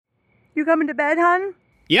You coming to bed, hon?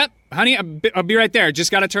 Yep, honey, I'll be right there.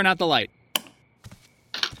 Just gotta turn out the light.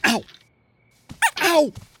 Ow!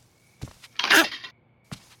 Ow! Ow!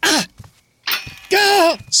 Ah!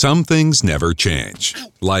 Go! Some things never change.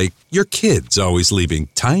 Like your kids always leaving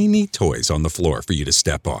tiny toys on the floor for you to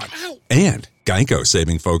step on. And Geico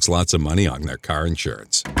saving folks lots of money on their car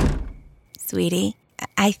insurance. Sweetie,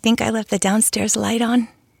 I think I left the downstairs light on.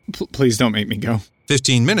 Please don't make me go.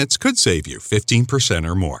 15 minutes could save you 15%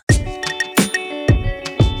 or more.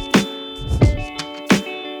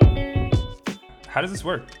 How does this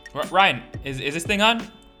work? Ryan, is this thing on?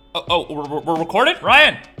 We're recorded?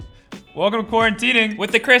 Ryan! Welcome to Quarantining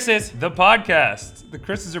With the Chris's. the podcast. The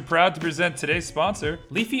Chris's are proud to present today's sponsor.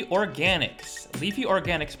 Leafy Organics. Leafy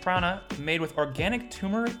Organics prana made with organic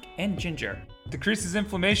turmeric and ginger. Decreases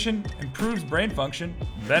inflammation, improves brain function,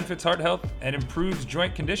 benefits heart health, and improves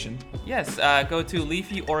joint condition. Yes, go to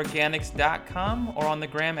leafyorganics.com or on the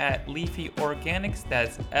gram at Leafy Organics.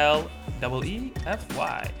 That's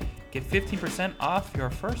Leefy. Get 15% off your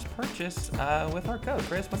first purchase with our code.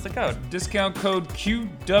 Chris, what's the code? Discount code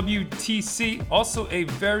QWTC. Also, a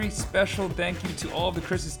very special thank you to all of the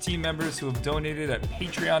Chris's team members who have donated at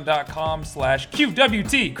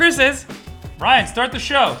patreon.com/QWT. Chris's! Ryan, start the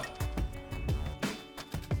show.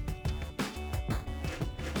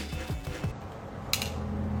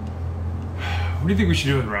 What do you think we should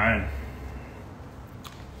do with Ryan?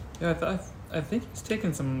 Yeah, I think he's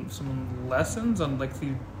taken some lessons on like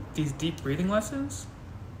these deep breathing lessons.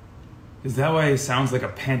 Is that why he sounds like a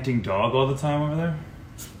panting dog all the time over there?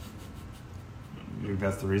 You think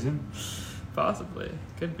that's the reason? Possibly,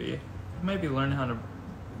 could be. He might be learning how to.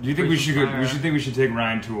 Do you think we should take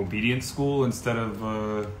Ryan to obedience school instead of?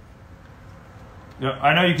 No,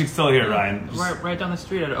 I know you can still hear Ryan. Right down the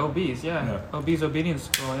street at OB's, yeah. OB's obedience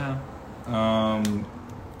school, yeah. I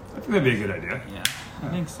think that'd be a good idea. Yeah, I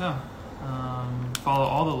think so. Follow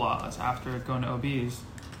all the laws after going to OB's.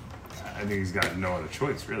 I think he's got no other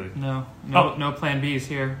choice, really. No plan B's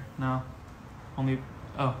here. No, only.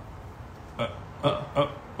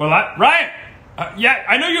 Ryan! Yeah,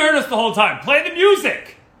 I know you heard us the whole time. Play the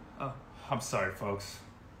music! Oh. I'm sorry, folks.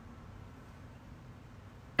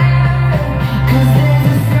 I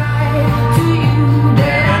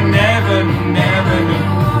never knew.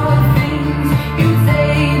 You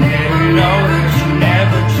know that you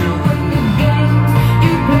never true.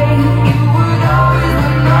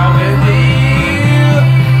 Now with you,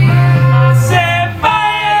 set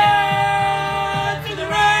fire to the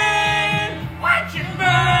rain. Watch it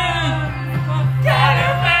burn. Got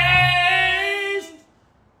her face.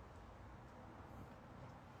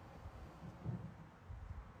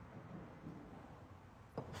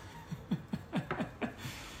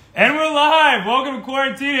 And we're live. Welcome to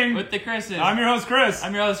Quarantining With the Chris's. I'm your host, Chris.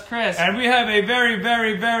 I'm your host, Chris. And we have a very,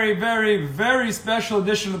 very, very, very, very special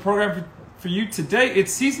edition of the program for you today.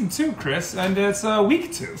 It's season 2, Chris, and it's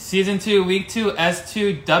week 2. Season 2, week 2,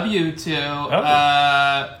 S02W2.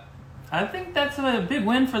 I think that's a big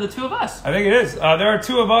win for the two of us. I think it is. There are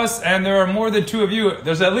 2 of us, and there are more than 2 of you.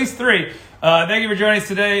 There's at least 3. Thank you for joining us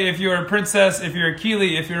today. If you're a princess, if you're a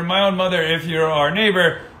Keely, if you're my own mother, if you're our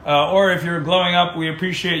neighbor, or if you're glowing up, we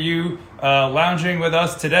appreciate you lounging with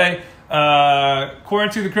us today.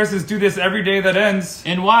 Quarantine the Chris's do this every day that ends.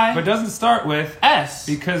 And why? But doesn't start with S.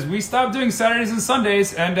 Because we stopped doing Saturdays and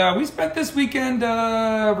Sundays, and we spent this weekend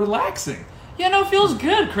relaxing. Yeah, no, it feels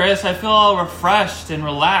good, Chris. I feel all refreshed and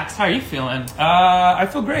relaxed. How are you feeling? I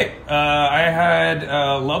feel great. I had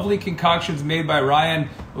lovely concoctions made by Ryan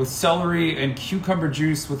with celery and cucumber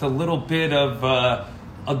juice with a little bit of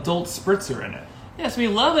adult spritzer in it. Yes, we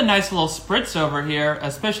love a nice little spritz over here,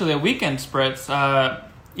 especially a weekend spritz.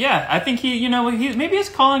 Yeah, I think maybe his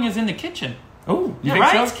calling is in the kitchen. Oh, yeah,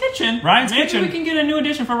 Ryan's kitchen. Ryan's maybe kitchen. Maybe we can get a new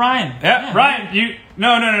addition for Ryan. Yeah, Ryan,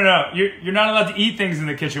 No. You're not allowed to eat things in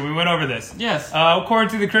the kitchen. We went over this. Yes. According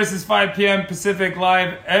to the Chris is 5 p.m. Pacific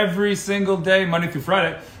live every single day, Monday through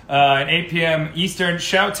Friday, at 8 p.m. Eastern.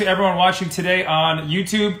 Shout out to everyone watching today on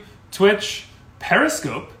YouTube, Twitch,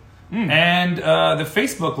 Periscope, and the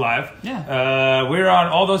Facebook Live. Yeah. We're on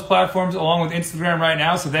all those platforms along with Instagram right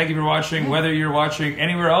now, so thank you for watching, whether you're watching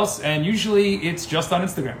anywhere else, and usually it's just on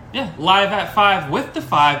Instagram. Yeah, live at 5 with the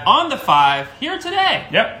 5, on the 5, here today.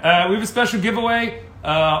 Yep. We have a special giveaway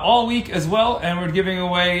all week as well, and we're giving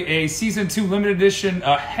away a Season 2 limited edition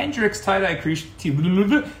Hendrix tie-dye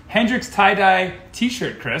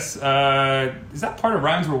t-shirt, Chris. Is that part of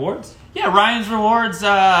Ryan's rewards? Yeah, Ryan's rewards,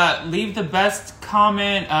 leave the best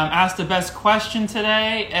comment, ask the best question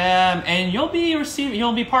today, and you'll be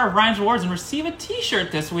part of Ryan's rewards and receive a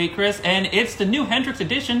t-shirt this week, Chris, and it's the new Hendrix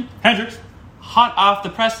edition. Hendrix. hot off the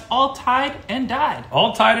press, all tied and dyed.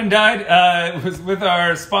 All tied and dyed with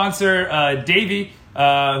our sponsor, Davey,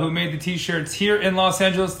 who made the t-shirts here in Los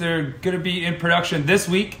Angeles. They're going to be in production this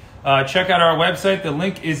week. Check out our website. The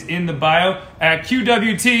link is in the bio at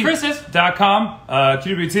qwt.com.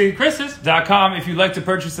 qwt.com if you'd like to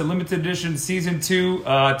purchase a limited edition Season 2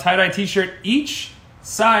 tie-dye t-shirt. Each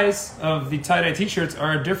size of the tie-dye t-shirts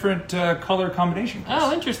are a different color combination.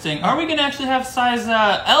 Oh, interesting. Are we going to actually have size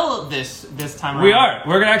L this time around? We are.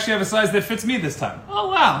 We're going to actually have a size that fits me this time. Oh,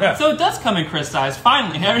 wow. Yeah. So it does come in Chris size,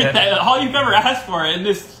 finally. All you've ever asked for in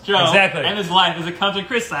this show and this life is it comes in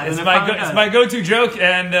Chris size. It's my go-to joke,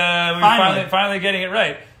 and we're finally getting it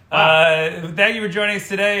right. Wow. Thank you for joining us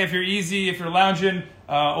today. If you're easy, if you're lounging,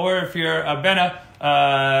 or if you're a Benna,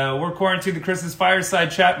 we're quarantined to Chris's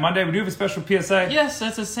Fireside Chat Monday. We do have a special PSA. Yes,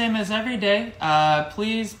 that's the same as every day.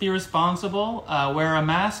 Please be responsible, wear a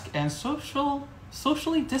mask, and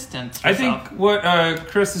socially distance yourself. I think what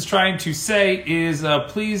Chris is trying to say is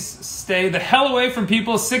please stay the hell away from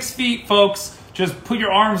people. 6 feet, folks. Just put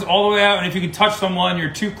your arms all the way out, and if you can touch someone,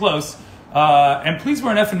 you're too close. And please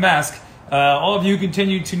wear an effing mask. All of you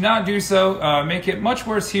continue to not do so. Make it much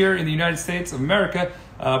worse here in the United States of America.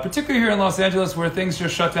 Particularly here in Los Angeles, where things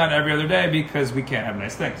just shut down every other day because we can't have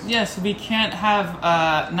nice things. Yes, we can't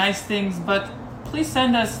have nice things, but please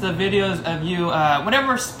send us the videos of you,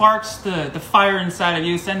 whatever sparks the fire inside of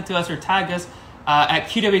you, send it to us or tag us at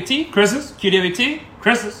QWT. Chris's? QWT.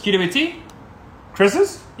 Chris's? QWT.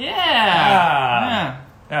 Chris's? Yeah.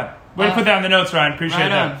 Yeah. Way to put that in the notes, Ryan. Appreciate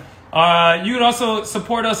that. You can also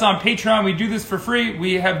support us on Patreon. We do this for free.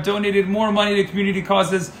 We have donated more money to community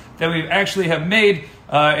causes than we actually have made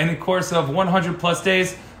in the course of 100 plus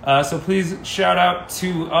days. So please shout out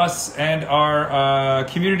to us and our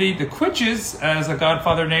community, the Quitches, as a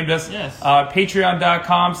godfather named us. Yes.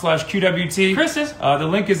 Patreon.com/QWT. Chris's. The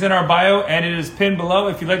link is in our bio and it is pinned below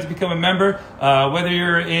if you'd like to become a member, whether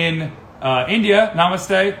you're in India,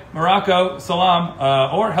 namaste, Morocco, salam,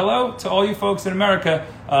 or hello to all you folks in America.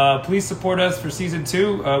 Please support us for Season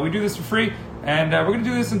 2. We do this for free, and we're going to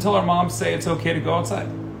do this until our moms say it's okay to go outside.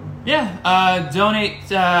 Yeah,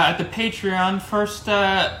 donate at the Patreon. First,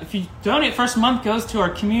 if you donate, first month goes to our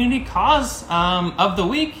community cause of the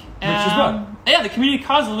week. Which is what? Yeah, the community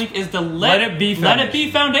cause of the week is the Let It Be Foundation.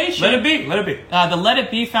 Let it be. The Let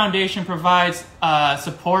It Be Foundation provides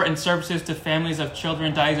support and services to families of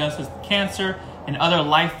children diagnosed with cancer and other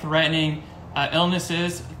life-threatening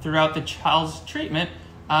illnesses throughout the child's treatment,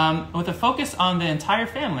 with a focus on the entire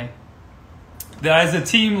family. As a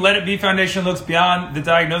team, Let It Be Foundation looks beyond the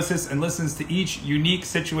diagnosis and listens to each unique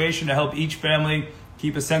situation to help each family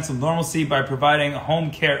keep a sense of normalcy by providing home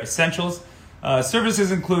care essentials.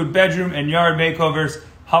 Services include bedroom and yard makeovers,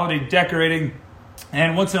 holiday decorating,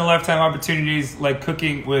 and once-in-a-lifetime opportunities like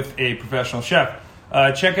cooking with a professional chef.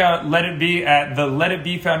 Check out Let It Be at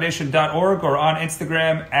theletitbefoundation.org or on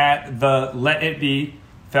Instagram at the Let It Be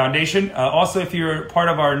Foundation. Also, if you're part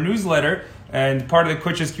of our newsletter and part of the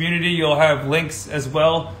Quitches community, you'll have links as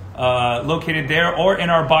well located there or in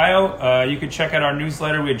our bio. You can check out our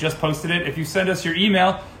newsletter. We had just posted it. If you send us your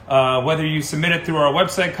email, whether you submit it through our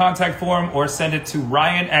website contact form or send it to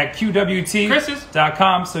Ryan at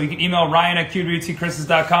QWT.com. So you can email Ryan at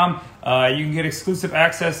QWTChrises.com. You can get exclusive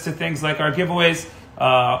access to things like our giveaways,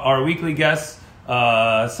 our weekly guests,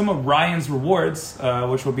 some of Ryan's rewards,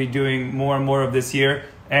 which we'll be doing more and more of this year,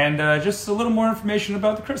 and just a little more information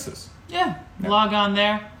about the Chris's. Yeah, log on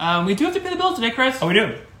there. We do have to pay the bill today, Chris. Oh, we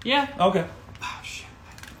do? Yeah. Okay. Oh, shit.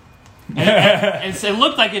 It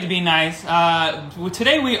looked like it'd be nice.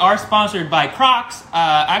 Today we are sponsored by Crocs.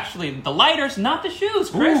 Actually, the lighters, not the shoes,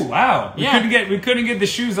 Chris. Ooh, wow. Yeah. We couldn't get the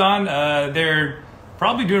shoes on. They're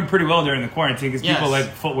probably doing pretty well during the quarantine because people like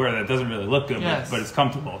footwear that doesn't really look good, but it's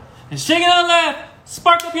comfortable. And shake it on the left,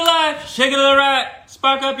 spark up your life. Shake it on the right,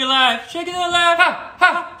 spark up your life. Shake it on the left, ha,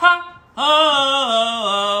 ha, ha.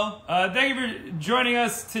 Thank you for joining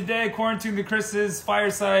us today. Quarantine the Chris's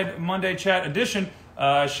Fireside Monday Chat Edition.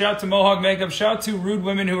 Shout to Mohawk Makeup. Shout to Rude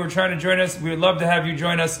Women who are trying to join us. We would love to have you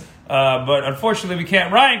join us, but unfortunately we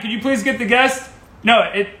can't. Ryan, could you please get the guest?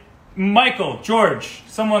 No, Michael, George,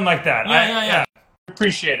 someone like that. Yeah.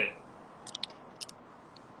 Appreciate it.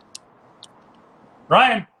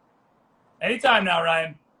 Ryan, anytime now,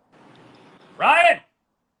 Ryan.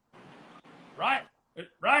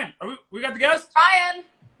 Ryan, we got the guest?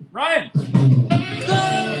 Ryan.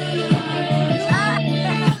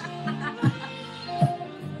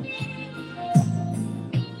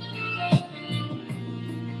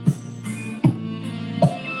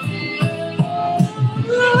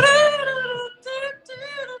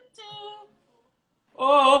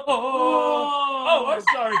 Oh, I'm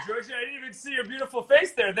sorry, Georgie. I didn't even see your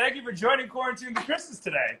thank you for joining Quarantine the Christmas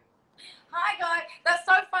today. Hi guys, that's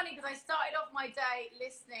so funny because I started off my day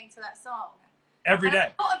listening to that song. Every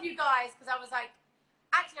day. I thought of you guys because I was like,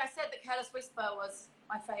 actually I said that Careless Whisper was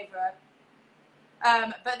my favourite.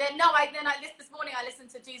 But then this morning I listened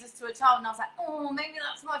to Jesus to a Child and I was like, oh, maybe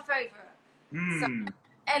that's my favourite. So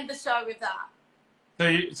end the show with that.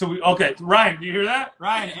 Okay, Ryan, do you hear that?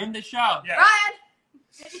 Ryan, end the show. Yeah. Ryan,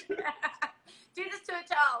 Jesus to a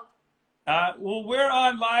Child. Well, we're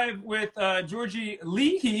on live with Georgie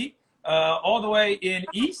Leahy, all the way in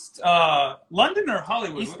East London or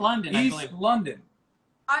Hollywood? East London, I believe. East London.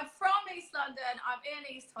 I'm from East London. I'm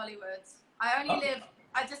in East Hollywood.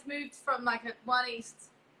 I just moved from like one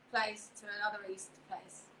East place to another East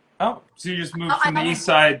place. Oh, so you just moved from the East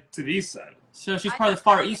Side to the East Side. So she's part of the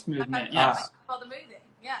Far East movement, yes. For the moving,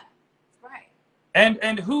 yeah. It's great.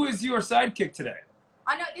 And who is your sidekick today?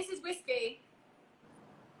 I know, this is Whiskey.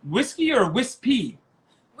 Whiskey or Wispy?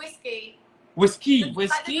 Whiskey. Whiskey. Like the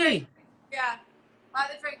Whiskey. drink. Yeah, like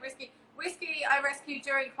the drink whiskey. Whiskey I rescued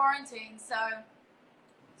during quarantine, so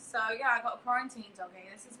yeah, I got a quarantine doggy.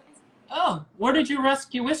 This is Oh, where did you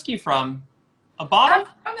rescue Whiskey from? A bottle?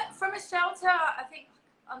 from a shelter, I think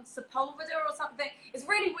on Sepulveda or something. It's a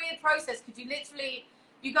really weird process because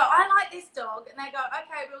you go, I like this dog, and they go,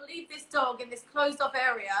 okay, we'll leave this dog in this closed off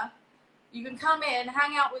area. You can come in,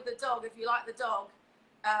 hang out with the dog if you like the dog.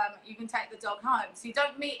 You can take the dog home. So you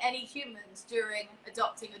don't meet any humans during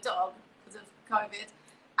adopting a dog because of COVID,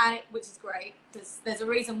 which is great because there's a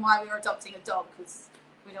reason why we're adopting a dog because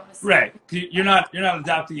we don't want to see. Right. You're not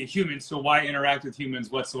adopting a human, so why interact with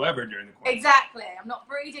humans whatsoever during the quarantine? Exactly. I'm not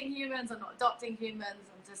breeding humans. I'm not adopting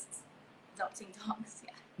humans. I'm just adopting dogs.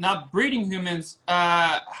 Yeah. Not breeding humans.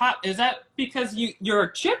 Is that because you're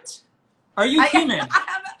chipped? Are you human? I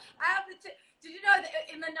have the chip. Did you know that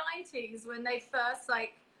in the 90s when they first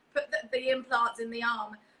put the implants in the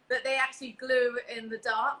arm, that they actually glue in the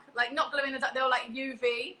dark, like not glue in the dark, they were like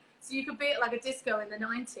UV, so you could be at like a disco in the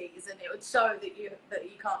 90s and it would show that you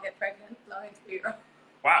can't get pregnant blowing through your.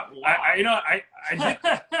 Wow.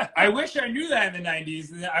 I wish I knew that in the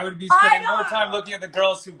 90s. I would be spending more time looking at the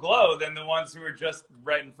girls who glow than the ones who are just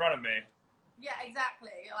right in front of me. Yeah,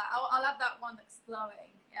 exactly. I'll have that one that's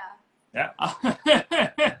glowing. Yeah.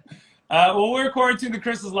 Yeah. Well, we're Quarantine the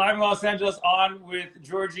Crystals live in Los Angeles on with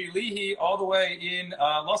Georgie Leahy all the way in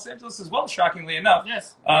Los Angeles as well, shockingly enough.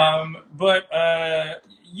 Yes. But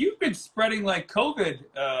you've been spreading like COVID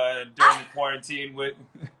during the quarantine with...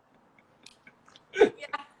 Yeah.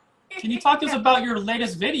 Can you talk to us about your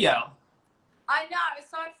latest video? I know,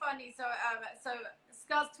 it's so funny. So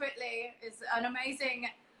Scuzz Twitley is an amazing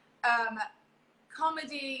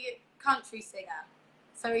comedy country singer.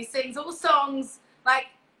 So he sings all songs like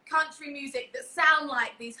country music that sound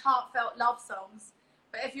like these heartfelt love songs.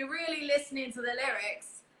 But if you're really listening to the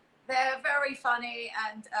lyrics, they're very funny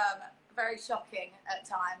and very shocking at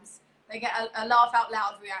times. They get a laugh out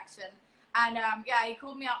loud reaction. And yeah, he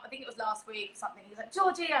called me up, I think it was last week or something. He's like,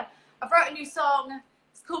 Georgie, I wrote a new song.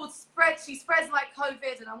 It's called She Spreads Like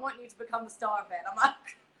COVID, and I want you to become the star of it. I'm like,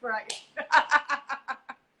 great.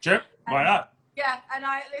 Sure, why not? Yeah, and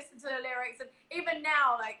I listened to the lyrics, and even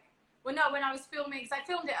now, when I was filming, because I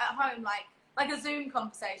filmed it at home, like a Zoom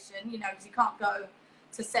conversation, because you can't go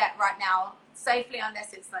to set right now safely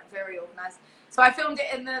unless it's very organized. So I filmed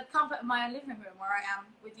it in the comfort of my own living room where I am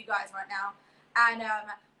with you guys right now. And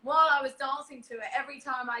while I was dancing to it, every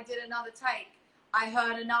time I did another take, I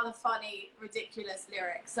heard another funny, ridiculous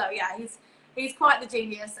lyric. So yeah, he's quite the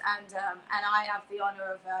genius, and I have the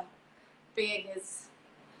honor of being his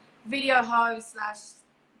video host /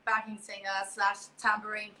 backing singer /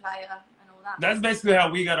 tambourine player and all that. That's basically how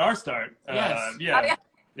we got our start. Yes. Yeah.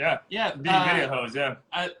 Yeah. Being video host, yeah.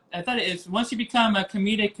 I thought it's once you become a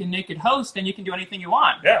comedic and naked host, then you can do anything you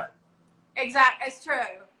want. Yeah. Exactly, it's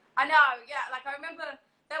true. I know, yeah. I remember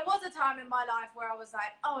there was a time in my life where I was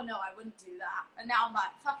like, oh no, I wouldn't do that. And now I'm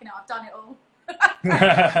like, fucking hell, I've done it all.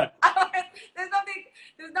 There's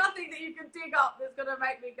nothing that you can dig up that's going to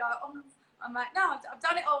make me go, oh. I'm like, no, I've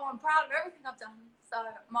done it all. I'm proud of everything I've done. So I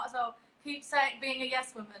might as well keep being a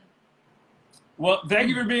yes woman. Well, thank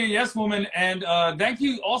you for being a yes woman, and thank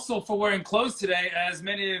you also for wearing clothes today, as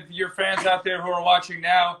many of your fans out there who are watching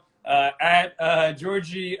now at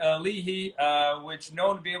Georgie Leahy, which no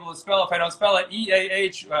one will be able to spell if I don't spell it,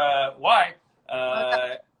 E-A-H-Y.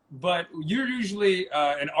 But you're usually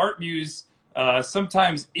an art muse,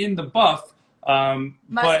 sometimes in the buff,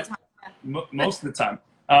 most of the time.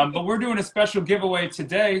 But we're doing a special giveaway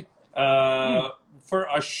today for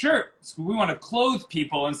a shirt. So we want to clothe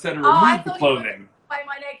people instead of remove the clothing. By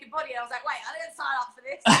my naked body. I was like, wait, I didn't sign up for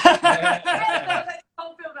this.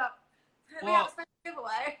 Whole build up. We have a special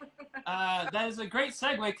giveaway. That is a great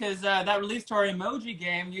segue because that released to our emoji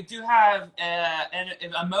game. You do have an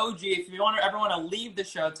emoji if you ever want to leave the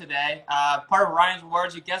show today. Part of Ryan's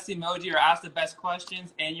rewards, you guess the emoji or ask the best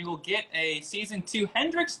questions, and you will get a Season 2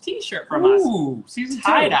 Hendrix t-shirt from us. Ooh, Season 2.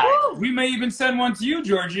 Tie-dye. We may even send one to you,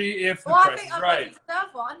 Georgie, if the Well, I price think is I right. really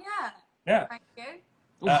deserve one, yeah. Yeah. Thank you.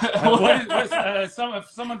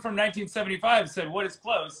 Someone from 1975 said, "What is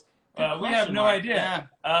close?" We have no mark. idea.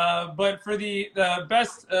 But for the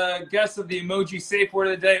best guess of the emoji safe word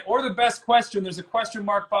of the day, or the best question, there's a question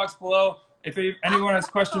mark box below. If anyone has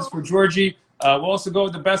questions for Georgie, we'll also go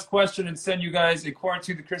with the best question and send you guys a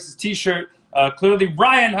Quarantine the Chris's t-shirt. Clearly,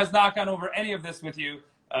 Ryan has not gone over any of this with you,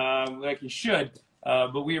 like he should.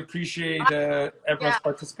 But we appreciate everyone's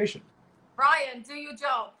participation. Ryan, do your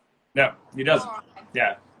job. No, he doesn't. All right.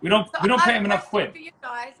 Yeah, we don't pay him enough quid. For you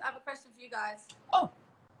guys, I have a question for you guys. Oh.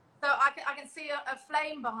 So I can see a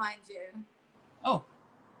flame behind you. Oh.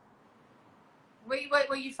 Were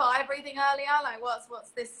you fire breathing earlier? Like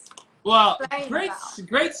what's this? Well, flame great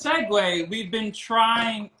about? segue. We've been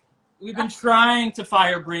trying to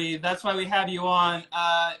fire breathe. That's why we have you on.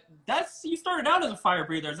 You started out as a fire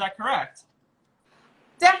breather. Is that correct?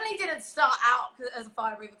 Definitely didn't start out as a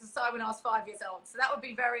fire breather. I started when I was 5 years old, so that would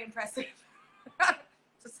be very impressive.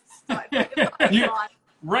 Just started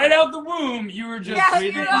Right out the womb, you were just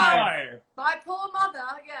breathing fire. My poor mother,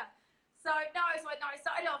 yeah. So I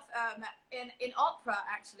started off in opera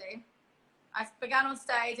actually. I began on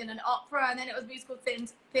stage in an opera, and then it was musical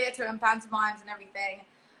theatre and pantomimes and everything.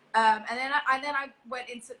 And then I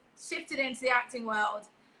shifted into the acting world.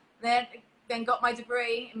 Then got my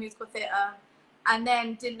degree in musical theatre, and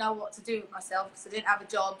then didn't know what to do with myself because I didn't have a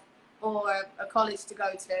job or a college to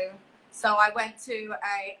go to. So I went to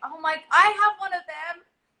I have one of them.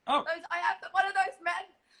 Oh. I have one of those men.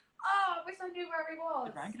 Oh, I wish I knew where he was.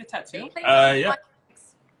 Did Ryan get a tattoo? Yeah.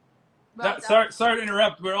 Well sorry to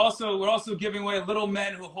interrupt. We're also giving away little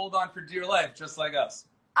men who hold on for dear life, just like us.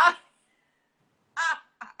 I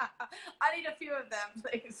need a few of them,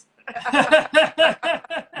 please.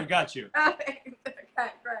 We got you. Okay,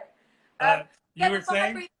 great. You were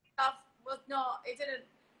saying? Stuff was not.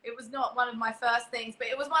 It was not one of my first things, but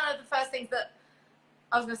it was one of the first things that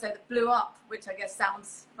I was going to say that blew up, which I guess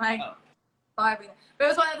sounds like firing. But it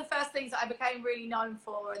was one of the first things that I became really known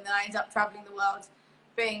for, and then I ended up traveling the world,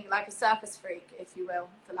 being like a circus freak, if you will,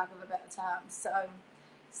 for lack of a better term.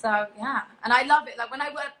 So yeah, and I love it. Like when I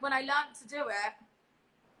learned to do it,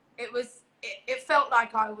 it felt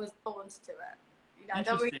like I was born to do it. You know,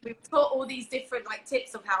 that we taught all these different like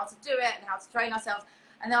tips of how to do it and how to train ourselves.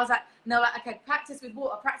 And I was like, no, okay, practice with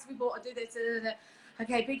water, do this,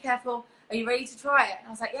 okay, be careful. Are you ready to try it? And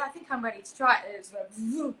I was like, yeah, I think I'm ready to try it. And it just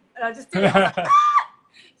went, and I just did it. I was like, ah!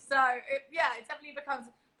 So it definitely becomes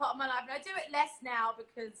part of my life. And I do it less now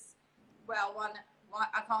because, well, one,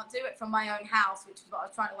 I can't do it from my own house, which is what I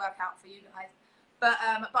was trying to work out for you guys. But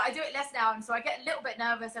I do it less now, and so I get a little bit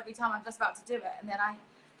nervous every time I'm just about to do it, and then I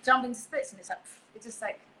jump into splits, and it's just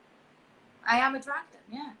like I am a dragon,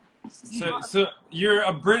 yeah. So you're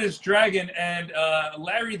a British dragon, and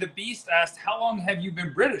Larry the Beast asked, "How long have you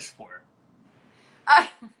been British for?"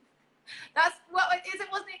 That's wasn't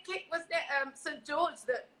it St. George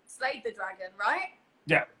that slayed the dragon, right?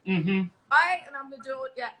 Yeah. Mm-hmm. Right, and I'm the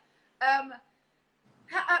George, yeah.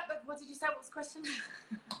 What did you say? What was the question?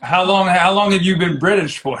 How long have you been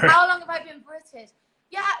British for? How long have I been British?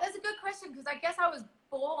 Yeah, that's a good question because I guess I was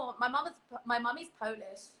born. My mummy's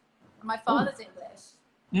Polish, and my father's English.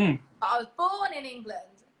 Mm. But I was born in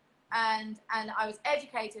England, and I was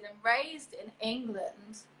educated and raised in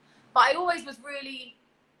England. But I always was really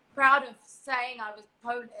proud of saying I was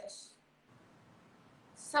Polish.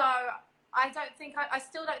 So I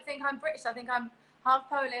still don't think I'm British. I think I'm half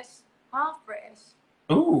Polish, half British.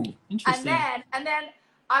 Ooh, interesting. And then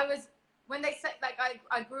I was, when they said, like,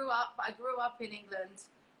 I grew up in England,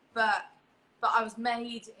 but I was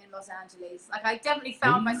made in Los Angeles. Like, I definitely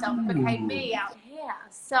found myself and became me out here.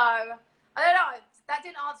 So I don't know. That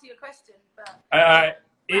didn't answer your question, but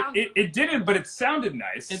it didn't, but it sounded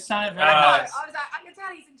nice. It sounded very nice. I was like, I can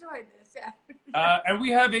tell he's enjoying this. Yeah. And we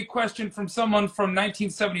have a question from someone from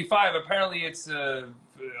 1975. Apparently, it's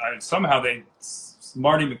somehow they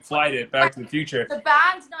Marty McFly'd it Back to the Future. The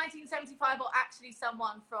band 1975 or actually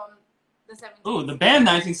someone from the 70s? Ooh, the band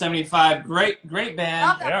 1975. Great band.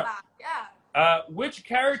 Love that band, yeah. Which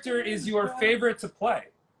character is your favorite to play?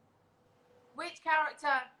 Which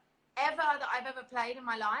character ever that I've ever played in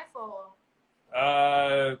my life, or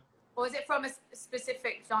is it from a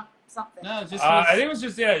specific something? No, just I think it was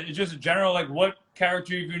just a general, like, what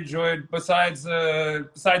character you've enjoyed besides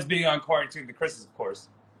being on Quarantine the Chris's, of course.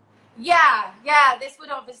 Yeah, this would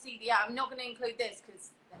obviously, I'm not going to include this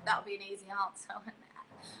because that would be an easy answer.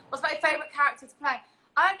 What's my favourite character to play?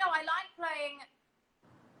 I don't know, I like playing...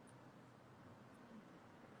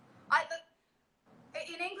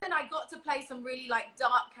 In England, I got to play some really like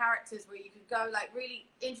dark characters where you could go like really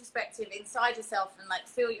introspective inside yourself and like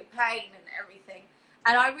feel your pain and everything.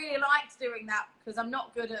 And I really liked doing that because I'm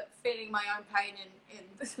not good at feeling my own pain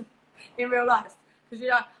in real life. Because, you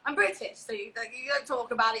know, I'm British, so you don't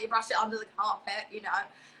talk about it, you brush it under the carpet, you know.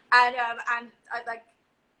 And I like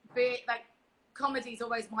comedy's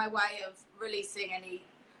always my way of releasing any,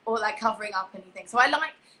 or like covering up anything. So I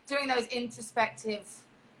like doing those introspective,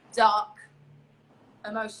 dark,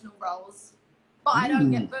 emotional roles, but I don't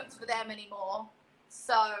get booked for them anymore.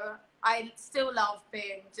 So I still love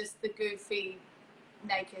being just the goofy,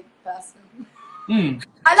 naked person.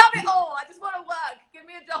 I love it all. I just want to work. Give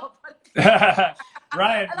me a job.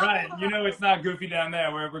 Ryan, you know it's not goofy down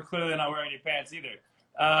there. We're clearly not wearing your pants either.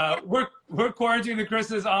 We're Quarantine the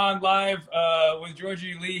Chris's on live with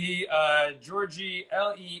Georgie Leahy, Georgie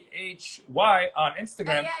Lehy on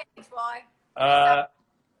Instagram.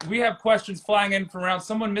 We have questions flying in from around.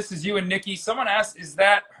 Someone misses you and Nikki. Someone asked, is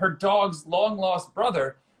that her dog's long lost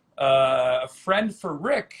brother, a friend for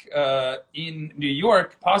Rick in New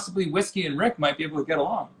York? Possibly Whiskey and Rick might be able to get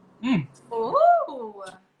along. Ooh.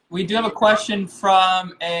 We do have a question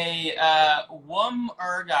from a Wormwood.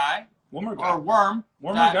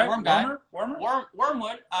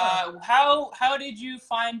 How did you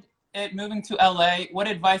find it moving to LA? What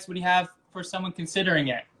advice would you have for someone considering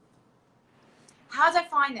it? How did I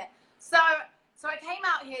find it? So I came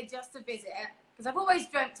out here just to visit because I've always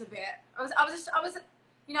dreamt of it. I was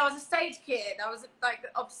you know, I was a stage kid. I was like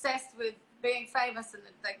obsessed with being famous and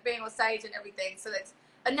like being on stage and everything. So it's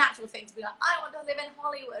a natural thing to be like, I want to live in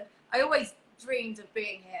Hollywood. I always dreamed of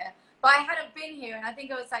being here, but I hadn't been here, and I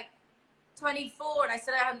think I was like 24, and I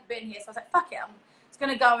said I hadn't been here. So I was like, fuck it, I'm just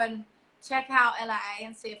gonna go and check out LA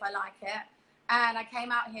and see if I like it. And I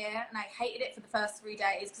came out here, and I hated it for the first 3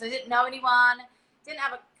 days because I didn't know anyone. Didn't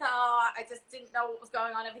have a car. I just didn't know what was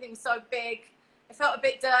going on. Everything was so big. It felt a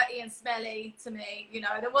bit dirty and smelly to me. You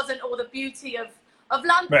know, there wasn't all the beauty of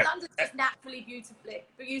London. Right. London's just naturally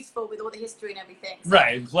beautiful with all the history and everything. So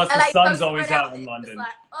right. Plus the sun's always out in London. It was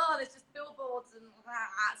like, oh, there's just billboards and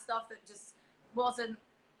stuff that just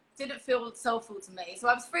didn't feel soulful to me. So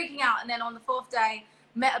I was freaking out. And then on the 4th day,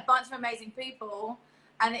 met a bunch of amazing people,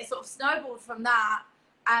 and it sort of snowballed from that.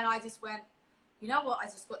 And I just went, you know what, I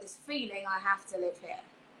just got this feeling I have to live here.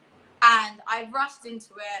 And I rushed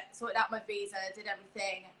into it, sorted out my visa, did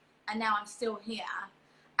everything, and now I'm still here.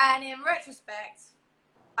 And in retrospect,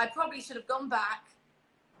 I probably should have gone back,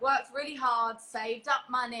 worked really hard, saved up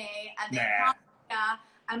money, and then come here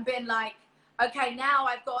and been like, okay, now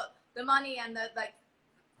I've got the money and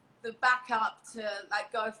the backup to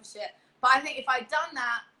like go for shit. But I think if I'd done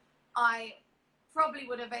that, I probably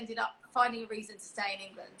would have ended up finding a reason to stay in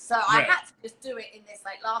England. So I had to just do it in this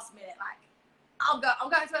like last minute, like, I'm going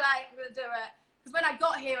to LA, I'm going to do it. Because when I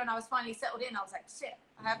got here and I was finally settled in, I was like, shit,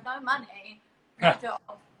 I have no money, no job.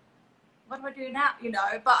 What do I do now? You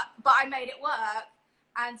know, but I made it work.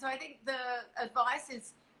 And so I think the advice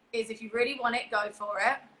is if you really want it, go for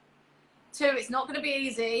it. 2, it's not going to be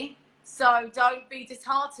easy. So don't be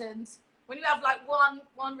disheartened. When you have like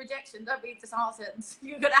one rejection, don't be disheartened.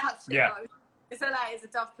 You're going to have to go. It's LA, it's a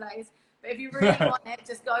tough place. But if you really want it,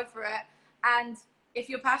 just go for it. And if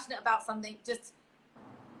you're passionate about something, just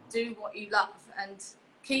do what you love and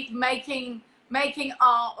keep making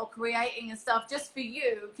art or creating and stuff just for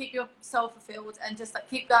you. Keep your soul fulfilled and just like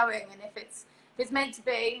keep going. And if it's meant to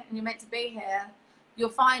be and you're meant to be here, you'll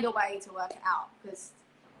find a way to work it out. Because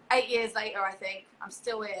 8 years later, I think I'm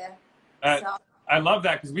still here. So. I love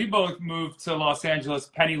that because we both moved to Los Angeles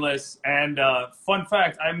penniless. And fun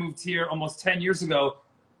fact, I moved here almost 10 years ago.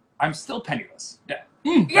 I'm still penniless. Yeah.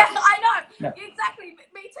 Yeah, I know. Yeah. Exactly.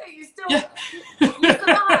 Me too. You still you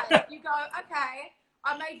survive. You go, okay,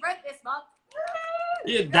 I made rent this month.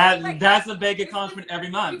 Yeah, that's a big accomplishment every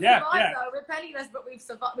month. We survive, though. We're penniless, but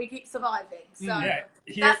we keep surviving. So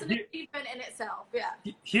that's an achievement in itself. Yeah.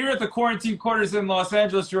 Here at the Quarantine Quarters in Los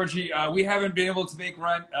Angeles, Georgie, we haven't been able to make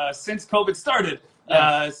rent since COVID started.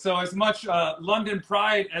 So as much London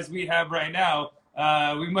pride as we have right now,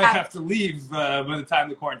 we might have to leave by the time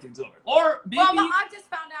the quarantine's over. Or maybe... Well, I just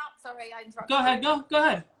found out. Sorry, I interrupted. Go ahead. Go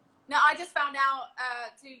ahead. No, I just found out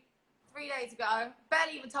 3 days ago.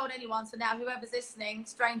 Barely even told anyone. So now whoever's listening,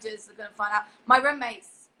 strangers are going to find out. My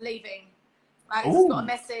roommate's leaving. Like, just got a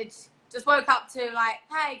message. Just woke up to like,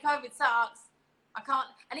 hey, COVID sucks. I can't.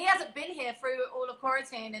 And he hasn't been here through all of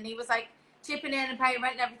quarantine. And he was like, chipping in and paying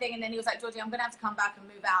rent and everything. And then he was like, Georgie, I'm going to have to come back and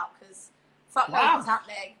move out because fuck knows Wow. what's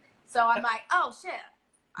happening. So I'm like, oh shit.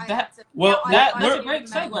 That's a great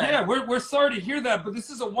segue. Yeah, we're sorry to hear that, but this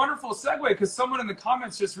is a wonderful segue because someone in the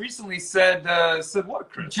comments just recently said what,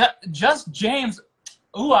 Chris? Just James,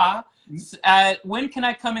 when can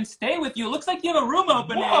I come and stay with you? It looks like you have a room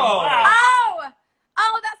opening. Whoa. Wow.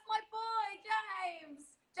 Oh, that's my boy, James.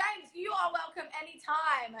 James, you are welcome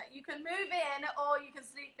anytime. You can move in or you can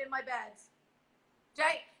sleep in my bed.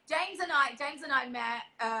 James and I met.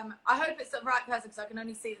 I hope it's the right person because I can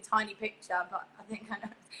only see the tiny picture, but I think I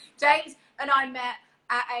know. James and I met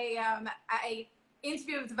at a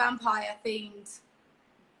interview with the vampire themed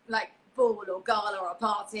like ball or gala or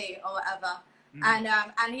party or whatever,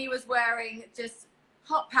 and he was wearing just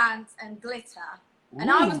hot pants and glitter, and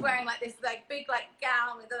I was wearing like this like big like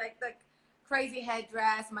gown with like the crazy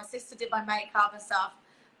headdress. And my sister did my makeup and stuff,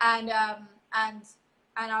 and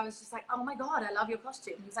I was just like, oh my God, I love your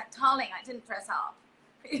costume. He was like, darling, I didn't dress up.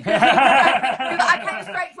 I came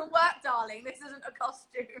straight from work, darling. This isn't a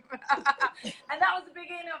costume. And that was the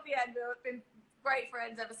beginning of the end. We've been great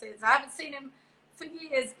friends ever since. I haven't seen him for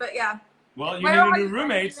years, but yeah. Well, you need a new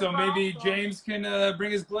roommate, so maybe James can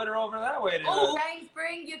bring his glitter over that way. James,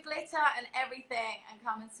 bring your glitter and everything and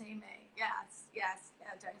come and see me. Yes. Yeah,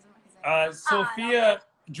 James, amazing.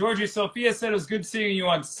 Georgie, Sophia said it was good seeing you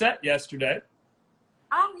on set yesterday.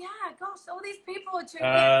 Oh yeah, gosh, all these people are tuning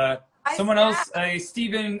in. Someone else,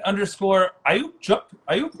 Steven _Ayup,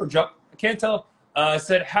 I can't tell,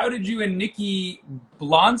 said, how did you and Nikki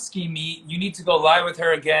Blonsky meet? You need to go live with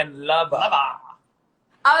her again. Lava.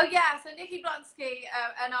 Oh yeah, so Nikki Blonsky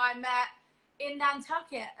and I met in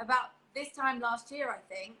Nantucket about this time last year,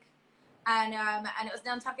 I think. And it was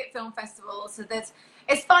Nantucket Film Festival. So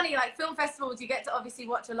it's funny, like film festivals, you get to obviously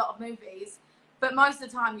watch a lot of movies, but most of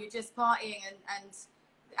the time you're just partying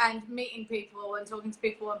and meeting people and talking to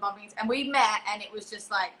people and bumping into, and we met and it was just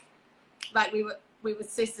like we were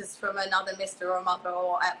sisters from another mister or mother,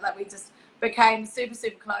 or like we just became super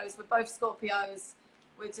close. We're both Scorpios.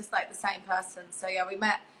 We're just like the same person. So yeah, we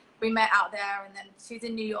met out there, and then she's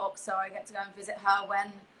in New York, so I get to go and visit her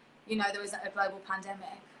when there isn't a global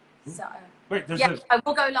pandemic. So I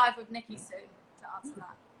will go live with Nikki soon to answer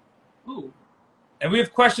that. Ooh. And we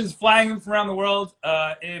have questions flying from around the world.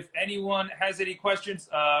 If anyone has any questions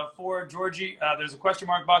for Georgie, there's a question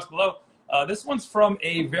mark box below. This one's from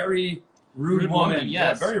a very rude woman.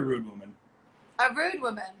 Yes. Yeah, very rude woman. A rude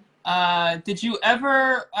woman. Did you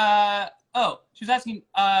ever... she was asking,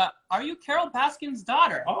 are you Carol Baskin's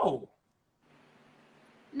daughter? Oh.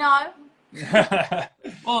 No.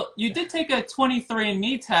 Well, you did take a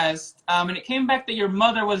 23andMe test, and it came back that your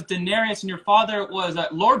mother was Daenerys and your father was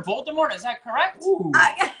Lord Voldemort. Is that correct?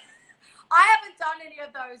 I haven't done any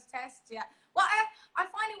of those tests yet. Well, I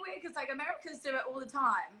find it weird because like Americans do it all the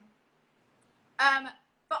time.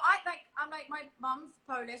 But I'm like my mum's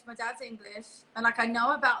Polish, my dad's English, and like I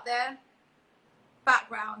know about their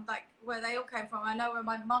background, like where they all came from. I know where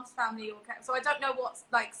my mum's family all came. So I don't know what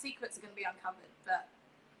like secrets are going to be uncovered, but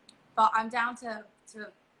I'm down to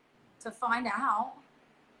find out.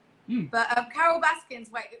 But Carol Baskins,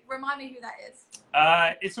 wait, remind me who that is.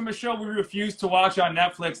 It's from a show we refuse to watch on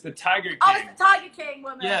Netflix, The Tiger King. Oh, it's the Tiger King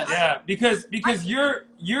woman. Yes. Yeah, because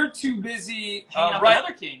you're too busy the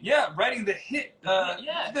other king. Yeah, writing the hit.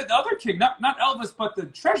 The other king, not Elvis, but the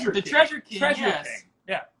Treasure King. The Treasure King. Treasure yes. King.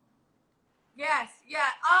 Yeah. Yes, yeah.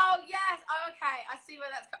 Oh, yes. Oh, okay. I see where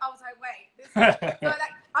that's. I was like, wait. So,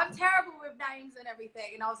 like, I'm terrible with names and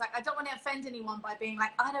everything, and I was like, I don't want to offend anyone by being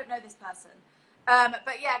like, I don't know this person.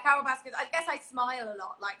 But yeah, Carol Baskins. I guess I smile a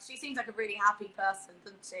lot. Like, she seems like a really happy person,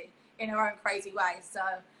 doesn't she? In her own crazy way.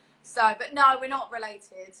 So, but no, we're not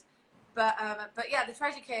related. But yeah, the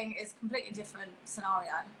Treasure King is a completely different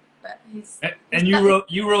scenario. But he's. And you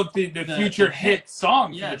wrote the future hit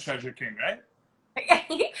song for the Treasure King, right?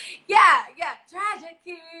 yeah. Treasure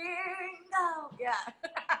King. No, yeah.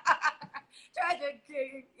 Treasure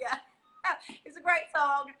King. Yeah. It's a great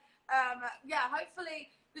song. Yeah. Hopefully,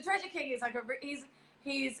 the Treasure King is like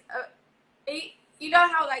you know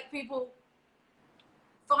how like people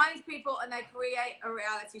find people and they create a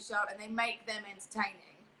reality show and they make them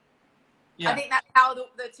entertaining. Yeah. I think that's how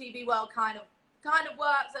the TV world kind of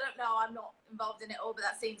works. I don't know. I'm not involved in it all, but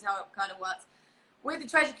that seems how it kind of works. With the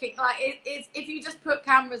Treasure King, like it's if you just put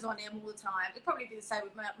cameras on him all the time, it'd probably be the same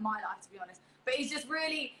with my life, to be honest. But he's just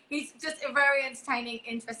a very entertaining,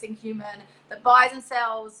 interesting human that buys and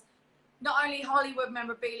sells not only Hollywood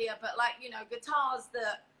memorabilia, but like, guitars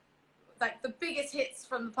that like the biggest hits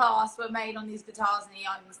from the past were made on these guitars, and he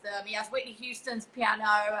owns them. He has Whitney Houston's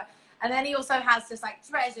piano And then he also has just like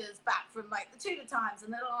treasures back from like the Tudor times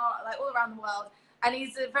and like all around the world. And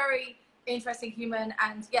he's a very interesting human.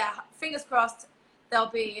 And yeah, fingers crossed there'll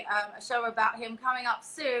be a show about him coming up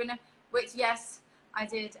soon, which yes, I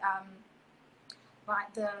did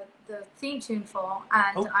write the theme tune for.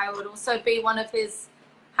 And I would also be one of his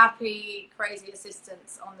happy, crazy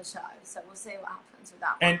assistants on the show. So we'll see what happens with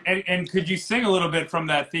that one. And could you sing a little bit from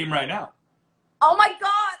that theme right now? Oh my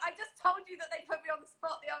God, I just told you that they put me on the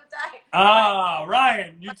spot the other day. Ah,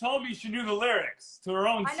 Ryan, you told me she knew the lyrics to her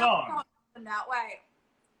own song. I know that way.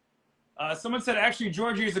 Someone said, actually,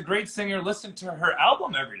 Georgie is a great singer. Listen to her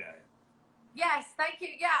album every day. Yes, thank you.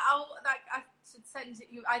 Yeah, I should send it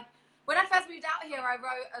you. When I first moved out here, I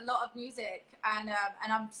wrote a lot of music, and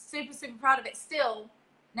I'm super, super proud of it still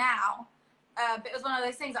now. But it was one of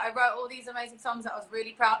those things that I wrote all these amazing songs that I was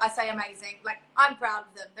really proud. I say amazing, like I'm proud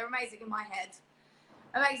of them. They're amazing in my head.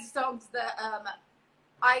 Amazing songs that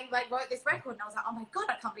I like wrote this record, and I was like, oh my God,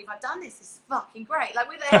 I can't believe I've done this. This is fucking great. Like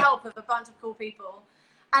with the help of a bunch of cool people.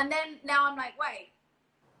 And then now I'm like, wait,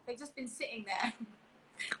 they've just been sitting there.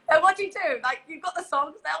 Like, what do you do? Like, you've got the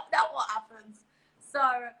songs, now what happens? So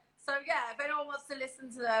yeah, if anyone wants to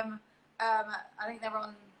listen to them, I think they're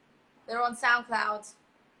on SoundCloud.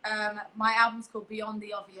 My album's called Beyond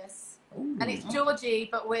the Obvious. Ooh. And it's Georgie,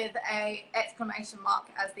 but with a exclamation mark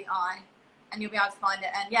as the I. And you'll be able to find it.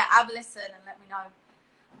 And yeah, have a listen and let me know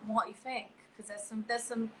what you think. Because there's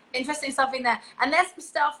some interesting stuff in there. And there's some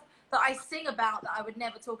stuff that I sing about that I would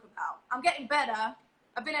never talk about. I'm getting better.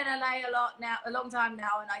 I've been in LA a long time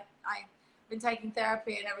now, and I've been taking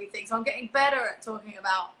therapy and everything. So I'm getting better at talking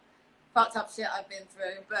about fucked up shit I've been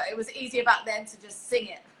through. But it was easier back then to just sing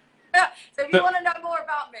it. So if you want to know more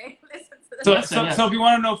about me, listen to this. So if you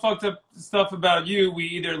want to know fucked up stuff about you, we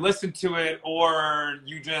either listen to it or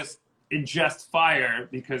you just ingest fire,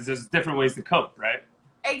 because there's different ways to cope, right?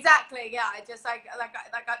 Exactly. Yeah. I just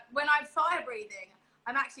when I'm fire breathing,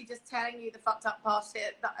 I'm actually just telling you the fucked up past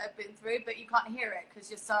shit that I've been through, but you can't hear it because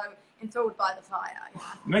you're so enthralled by the fire. Yeah.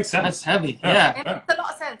 Makes sense. That's heavy. Yeah. It makes a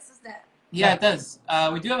lot of sense, doesn't it? Yeah, it does.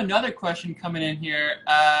 We do have another question coming in here.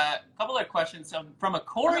 A couple of questions from a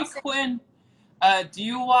Corey Quinn. Do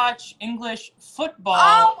you watch English football?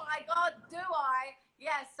 Oh my God, do I?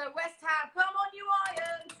 Yes. So West Ham, come on, you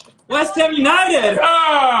Irons. West Ham United.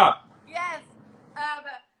 Ah! Yes.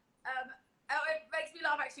 It makes me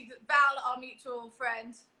laugh actually. Val, our mutual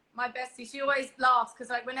friend, my bestie, she always laughs because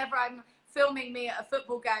like whenever I'm filming me at a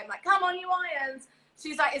football game, like, come on, you Irons.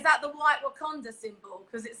 She's like, is that the white Wakanda symbol?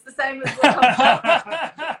 Because it's the same as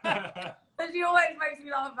Wakanda. So she always makes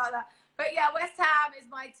me laugh about that. But yeah, West Ham is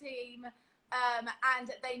my team.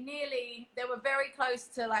 And they were very close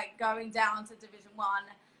to like going down to Division 1.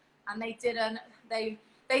 And they didn't. They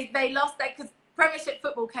lost because Premiership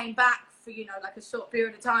football came back for, like a short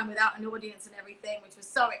period of time without an audience and everything, which was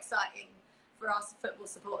so exciting for us football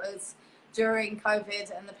supporters during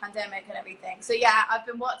COVID and the pandemic and everything. So yeah, I've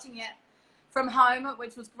been watching it from home,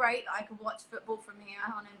 which was great. I could watch football from here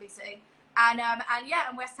on NBC. And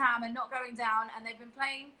West Ham are not going down, and they've been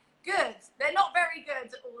playing good. They're not very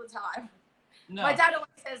good all the time. No. My dad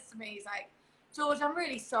always says to me, he's like, George, I'm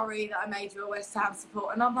really sorry that I made you a West Ham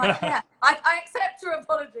supporter. And I'm like, yeah, I accept your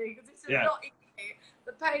apology, because it's just not easy.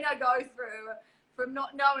 The pain I go through from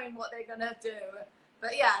not knowing what they're going to do.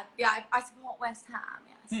 But yeah, I support West Ham,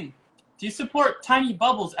 yes. Do you support Tiny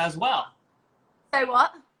Bubbles as well? Say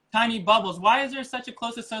what? Tiny Bubbles. Why is there such a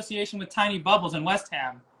close association with Tiny Bubbles and West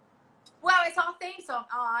Ham? Well, it's our theme song.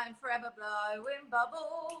 I'm forever blowing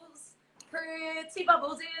bubbles, pretty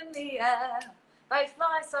bubbles in the air. They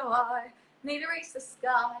fly so high, need to reach the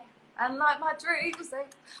sky. And like my dreams,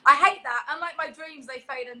 I hate that. And like my dreams, they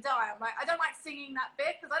fade and die. I'm like, I don't like singing that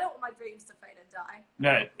bit because I don't want my dreams to fade and die.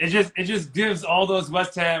 No, it just gives all those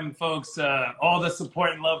West Ham folks all the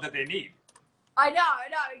support and love that they need. I know,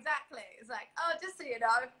 exactly. It's like, oh, just so you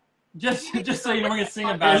know. Just so you know, we're going to sing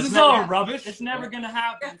about it. This is all rubbish. It's never going to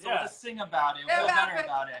happen, so we'll just sing about it. We'll feel better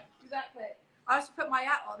about it. Exactly. I should put my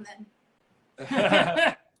hat on then.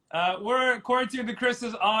 We're Quarantine the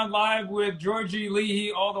Chris's on live with Georgie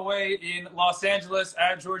Leahy all the way in Los Angeles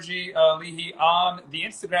at Georgie Leahy on the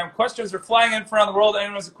Instagram. Questions are flying in from around the world.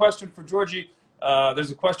 Anyone has a question for Georgie,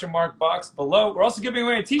 there's a question mark box below. We're also giving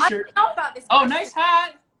away a t-shirt. I know about this. Oh, nice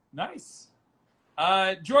hat. Nice.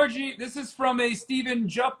 Georgie, this is from a Steven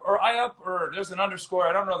Jupp or IUP, or there's an underscore.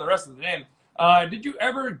 I don't know the rest of the name. Did you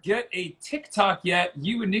ever get a TikTok yet?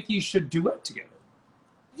 You and Nikki should duet together.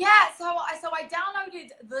 Yeah, so I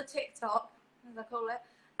downloaded the TikTok, as I call it,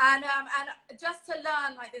 and just to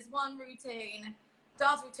learn like this one dance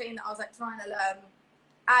routine that I was like trying to learn,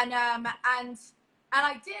 and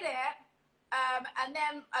I did it, And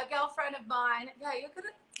then a girlfriend of mine,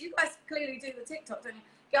 you guys clearly do the TikTok, don't you?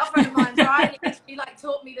 Girlfriend of mine, Riley, she like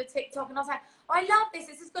taught me the TikTok, and I was like, oh, I love this.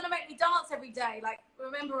 This is gonna make me dance every day. Like,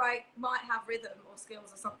 remember, I might have rhythm or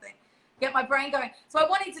skills or something, get my brain going. So I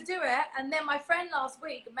wanted to do it, and then my friend last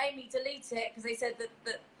week made me delete it because they said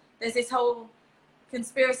that there's this whole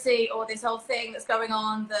conspiracy or this whole thing that's going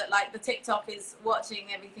on that like the TikTok is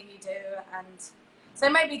watching everything you do, and so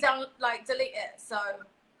maybe don't like delete it. So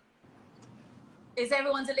is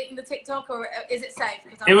everyone deleting the TikTok, or is it safe?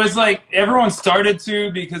 It was like everyone started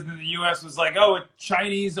to, because the US was like, oh, it's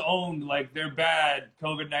Chinese owned, like they're bad,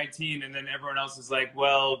 COVID-19, and then everyone else is like,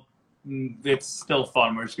 well, it's still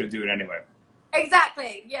fun, we're just gonna do it anyway.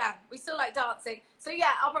 Exactly, yeah, we still like dancing. So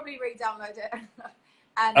yeah, I'll probably re-download it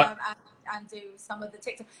and do some of the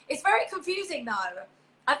TikTok. It's very confusing though.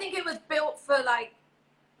 I think it was built for like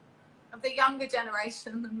the younger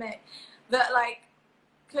generation than me, that like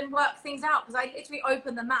can work things out, because I literally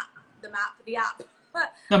open the app. The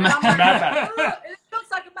Like, map. it looks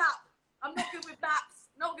like a map. I'm not good with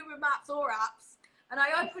maps or apps. And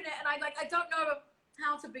I open it and I don't know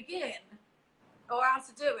how to begin or how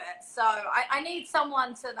to do it. So I need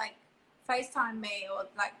someone to like FaceTime me or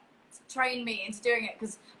like train me into doing it,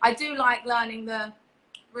 because I do like learning the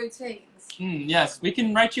routines. Yes, we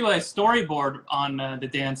can write you a storyboard on the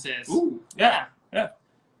dances. Ooh, yeah.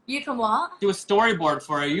 You can what? Do a storyboard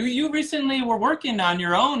for you. You recently were working on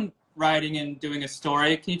your own writing and doing a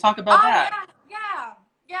story. Can you talk about that?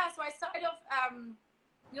 Yeah. So I started off.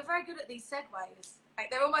 You're very good at these segues. Like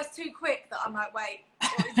they're almost too quick that I'm like, wait.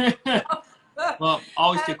 Well,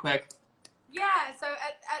 always too quick. Yeah. So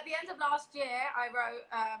at the end of last year, I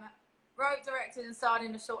wrote, directed, and starred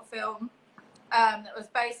in a short film that was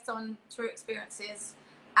based on true experiences,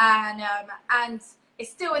 and it's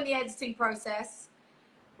still in the editing process,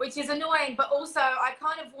 which is annoying, but also I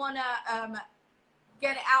kind of want to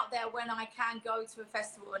get it out there when I can go to a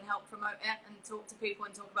festival and help promote it and talk to people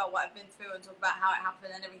and talk about what I've been through and talk about how it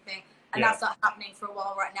happened and everything. And that's not happening for a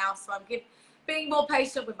while right now, so I'm being more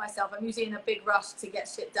patient with myself. I'm usually in a big rush to get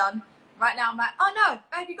shit done. Right now I'm like, oh no,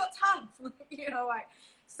 babe, you got time. You know, like,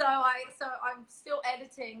 so I'm still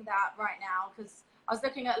editing that right now, because I was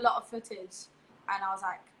looking at a lot of footage and I was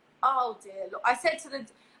like, oh dear. Look, I said to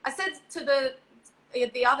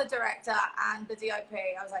the other director and the DOP,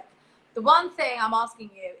 I was like, the one thing I'm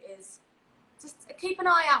asking you is just keep an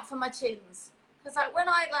eye out for my chins, because like when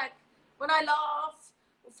I laugh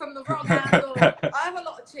from the wrong angle, I have a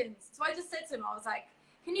lot of chins. So I just said to him, I was like,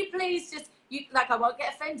 can you please I won't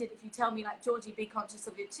get offended if you tell me like, Georgie, be conscious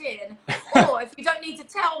of your chin, or if you don't need to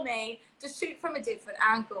tell me, just shoot from a different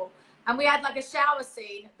angle. And we had like a shower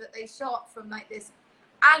scene that they shot from like this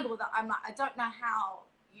angle that I'm like, I don't know how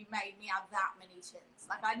you made me have that many chins.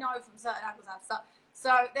 Like I know from certain angles I have stuff.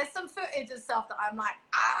 So there's some footage and stuff that I'm like,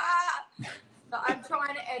 that I'm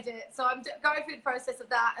trying to edit. So I'm going through the process of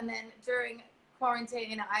that. And then during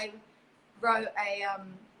quarantine, I wrote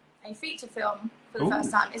a feature film for the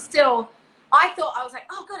first time. It's still, I was like,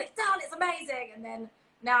 oh God, it's done, it's amazing. And then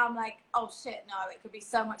now I'm like, oh shit, no, it could be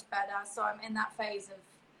so much better. So I'm in that phase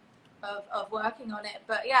of working on it.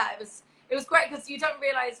 But yeah, it was great, because you don't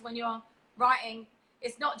realize when you're writing,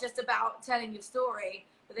 it's not just about telling your story,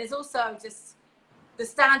 but there's also just the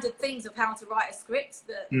standard things of how to write a script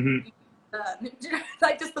that you learn,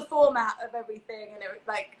 like just the format of everything, and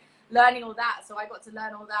like learning all that. So I got to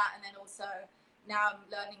learn all that, and then also now I'm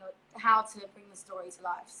learning how to bring the story to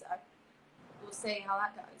life. So we'll see how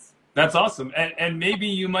that goes. That's awesome. And maybe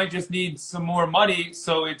you might just need some more money,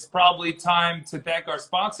 so it's probably time to thank our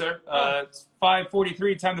sponsor. It's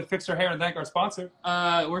 5:43, time to fix our hair and thank our sponsor.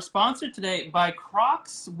 We're sponsored today by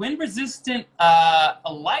Crocs wind-resistant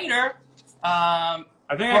lighter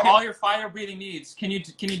for all your fire-breathing needs. Can you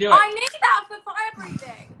do it? I need that for fire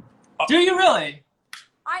breathing. Do you really?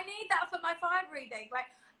 I need that for my fire breathing. Like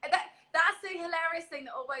that's the hilarious thing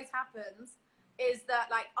that always happens, is that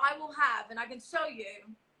like I will have, and I can show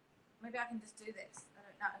you. Maybe I can just do this. I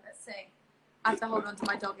don't know. Let's see. I have to hold on to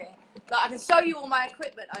my doggy. But I can show you all my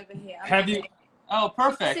equipment over here. Have you? Oh,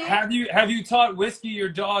 perfect. Have you taught Whiskey, your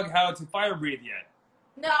dog, how to fire breathe yet?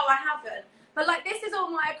 No, I haven't. But like this is all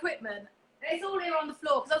my equipment. It's all here on the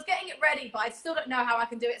floor because I was getting it ready, but I still don't know how I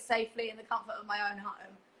can do it safely in the comfort of my own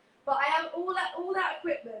home. But I have all that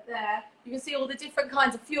equipment there. You can see all the different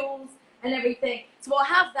kinds of fuels and everything. So I'll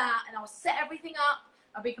have that, and I'll set everything up.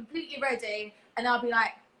 I'll be completely ready, and I'll be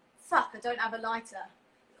like, fuck, I don't have a lighter.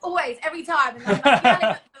 Always, every time. And I'm like, yelling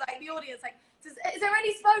at like, the audience, like, is there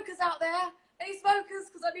any smokers out there? Any smokers?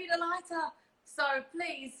 Because I need a lighter. So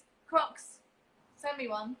please, Crocs, send me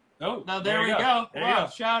one. Oh, No, there we go. There you Wow,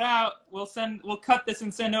 go. shout out. We'll cut this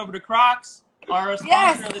and send over to Crocs, our sponsor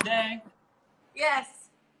Yes. of the day. Yes.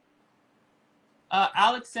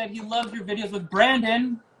 Alex said he loves your videos with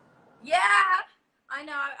Brandon. Yeah. I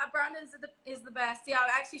know. Brandon's is the best. Yeah, I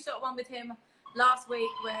actually shot one with him last week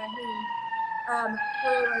where he threw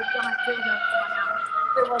a giant dildo into my mouth.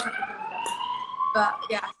 It wasn't a dildo. But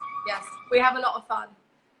yes. We have a lot of fun.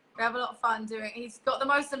 We have a lot of fun doing. He's got the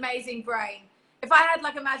most amazing brain. If I had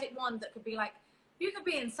like a magic wand that could be like, you could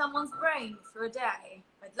be in someone's brain for a day,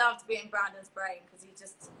 I'd love to be in Brandon's brain because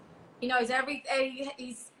he knows everything.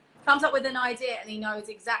 He's comes up with an idea and he knows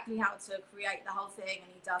exactly how to create the whole thing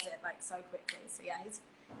and he does it like so quickly. So yeah,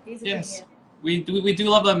 he's a Yes. genius. We do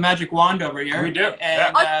love a magic wand over here. We do.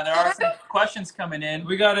 And Yeah. there are some questions coming in.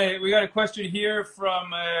 We got a question here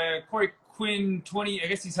from Corey Quinn 20. I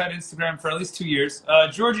guess he's had Instagram for at least 2 years.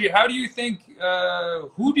 Georgie, how do you think?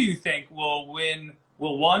 Who do you think will win?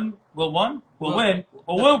 Will win one?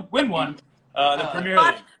 The Premier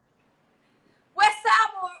League. West Ham,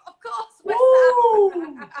 of course, West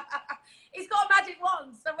Ham. He's got a magic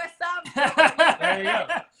wand, so West Ham. There you go.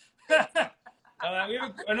 We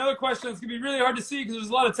have another question that's going to be really hard to see because there's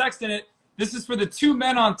a lot of text in it. This is for the two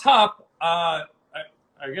men on top. I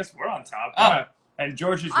guess we're on top. And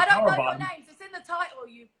George is the I don't power know bottom. your names. It's in the title,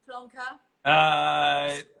 you plonker.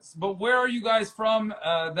 But where are you guys from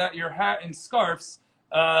that your hat and scarves?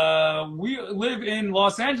 We live in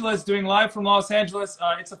Los Angeles, doing live from Los Angeles.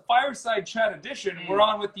 It's a fireside chat edition. We're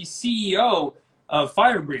on with the CEO of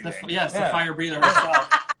Fire Breathing. The fire breather herself.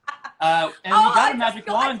 And we got a magic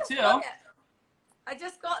wand too. I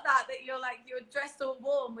just got that you're dressed all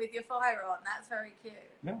warm with your fire on. That's very cute.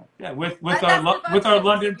 Yeah. With our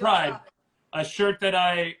London Pride, a shirt that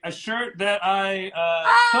I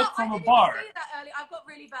took from a bar. I didn't see that earlier. I've got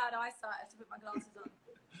really bad eyesight. I have to put my glasses on.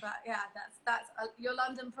 But yeah, that's your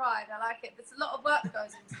London Pride. I like it. There's a lot of work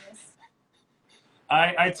goes into this.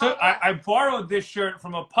 I borrowed this shirt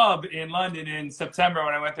from a pub in London in September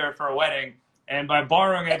when I went there for a wedding. And by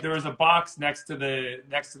borrowing it, there was a box next to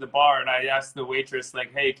the bar, and I asked the waitress,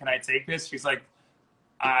 like, "Hey, can I take this?" She's like,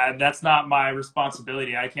 "That's not my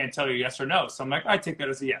responsibility. I can't tell you yes or no." So I'm like, "I take that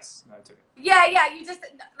as a yes." And I took it. Yeah.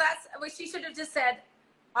 She should have just said,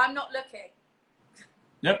 "I'm not looking."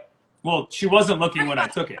 Yep. Well, she wasn't looking when I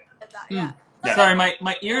took it. Yeah. Sorry,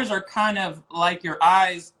 my ears are kind of like your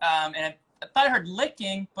eyes, and I thought I heard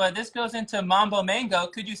licking, but this goes into Mambo Mango.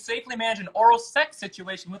 Could you safely manage an oral sex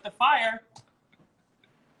situation with the fire?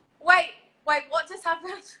 Wait, what just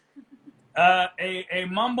happened? A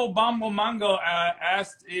Mambo Bombo Mango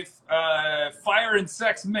asked if fire and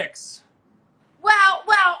sex mix. Well,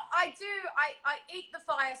 I do. I eat the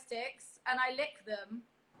fire sticks and I lick them.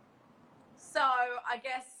 So I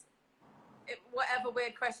guess whatever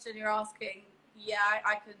weird question you're asking, yeah,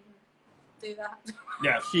 I can do that.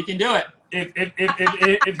 Yeah, she can do it.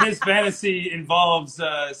 If his fantasy involves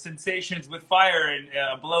sensations with fire and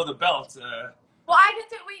below the belt. Well,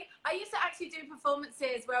 I used to actually do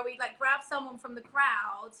performances where we like grab someone from the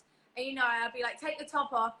crowd, and I'd be like, take the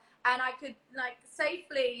top off, and I could like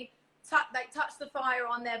safely touch the fire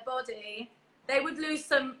on their body. They would lose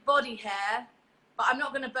some body hair, but I'm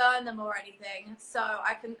not going to burn them or anything. So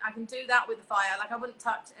I can do that with the fire. Like I wouldn't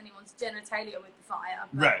touch anyone's genitalia with the fire.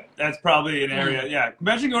 Right. That's probably an area. Yeah.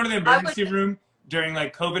 Imagine going to the emergency room during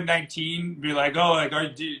like COVID-19. Be like, oh, like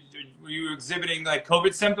were you exhibiting like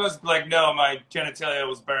COVID symptoms? Like, no, my genitalia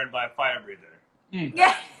was burned by a fire breather.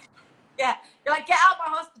 Yeah. Yeah. You're like, get out of my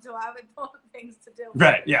hospital. I have important things to do.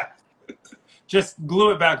 Right. Yeah. Just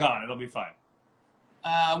glue it back on. It'll be fine.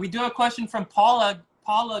 We do have a question from Paula.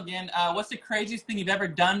 Paula again. What's the craziest thing you've ever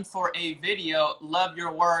done for a video? Love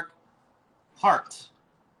your work. Heart.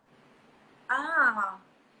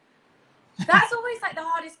 That's always like the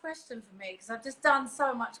hardest question for me because I've just done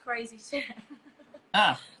so much crazy shit.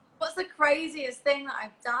 What's the craziest thing that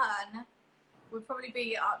I've done? Would probably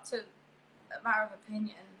be up to a matter of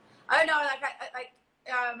opinion. I don't know. Like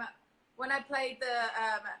when I played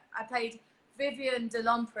I played Vivian de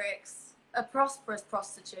Lomprix, a prosperous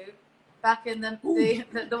prostitute, back in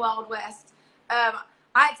the Wild West. I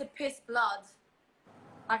had to piss blood.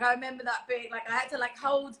 Like I remember that being like I had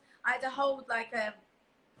to hold like a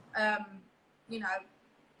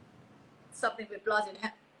something with blood in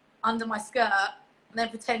it under my skirt and then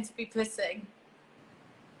pretend to be pissing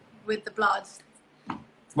with the blood.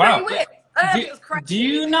 It's wow. Weird. Do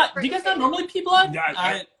you guys not normally pee blood?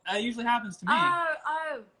 Yeah, it usually happens to me.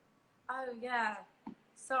 Oh yeah.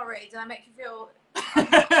 Sorry, did I make you feel?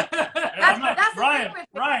 Ryan,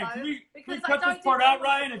 can we cut this part out,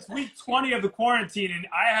 Ryan? It's week 20 of the quarantine, and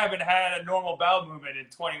I haven't had a normal bowel movement in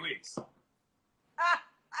 20 weeks.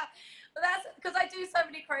 But that's because I do so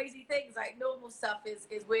many crazy things. Like normal stuff is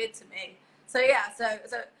weird to me. So yeah, so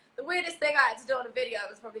the weirdest thing I had to do on a video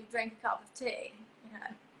was probably drink a cup of tea. You know.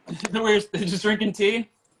 The weirdest, just drinking tea.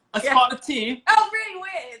 A Yeah. spot of tea. That was really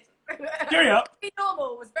weird. Cheer you up. Tea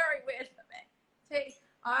normal was very weird for me. Tea.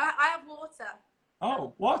 I have water.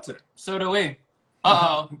 Oh, water. So do we.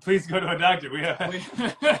 Uh-oh. Please go to a doctor. We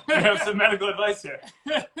have some medical advice here.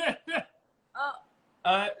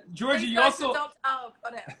 Oh. Georgie, please you go to also the doctor. Oh,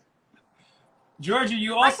 got it. Georgie,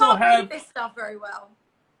 you I also can't have. read this stuff very well.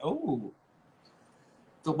 Oh.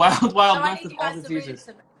 The wild, wild So I west need of you all guys to read it diseases.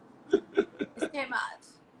 to me. It's too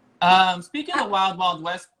much. Speaking of the wild, wild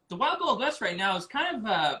west, the wild, wild west right now is kind of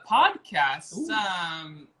a podcast.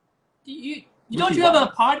 Don't you have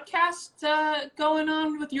a podcast going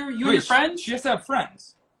on with you and your friends? She has to have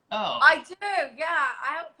friends. Oh. I do, yeah.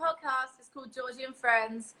 I have a podcast. It's called Georgie and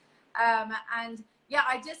Friends. And yeah,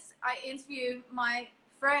 I interview my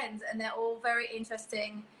friends, and they're all very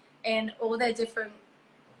interesting in all their different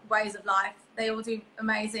ways of life. They all do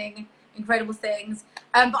amazing, incredible things.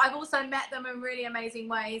 But I've also met them in really amazing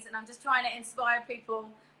ways, and I'm just trying to inspire people.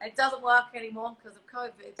 It doesn't work anymore because of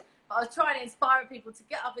COVID. But I was trying to inspire people to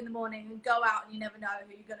get up in the morning and go out, and you never know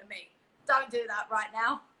who you're going to meet. Don't do that right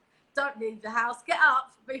now. Don't leave the house. Get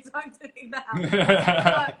up, but don't leave the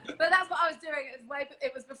house. But that's what I was doing.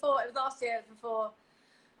 It was last year. It was before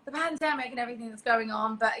the pandemic and everything that's going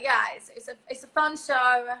on. But yeah, it's a fun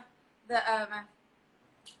show. That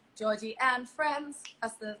Georgie and Friends.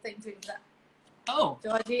 That's the thing too. Oh.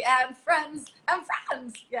 Georgie and Friends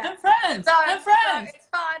Yeah. And friends. So it's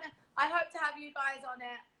fun. I hope to have you guys on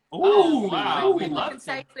it. Oh, wow. We'd We love can to.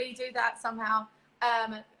 safely do that somehow.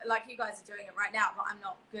 Like you guys are doing it right now, but I'm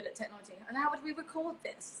not good at technology. And how would we record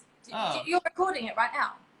this? You're recording it right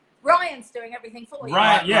now. Ryan's doing everything for you.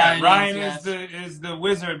 Ryan yes. is the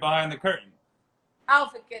wizard behind the curtain. Oh,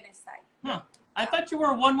 for goodness sake. Huh. I thought you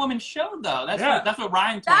were a one-woman show, though. That's what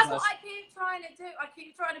Ryan told That's us. what I keep trying to do. I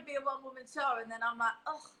keep trying to be a one-woman show, and then I'm like,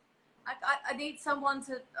 oh, I need someone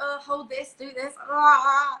to hold this, do this.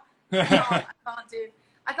 No, I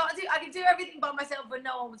can do everything by myself when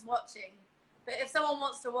no one was watching. But if someone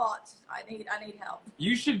wants to watch, I need help.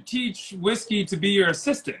 You should teach Whiskey to be your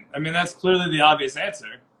assistant. I mean, that's clearly the obvious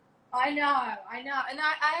answer. I know. And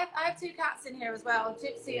I have two cats in here as well,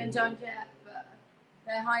 Gypsy and Junket, but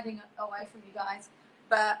they're hiding away from you guys.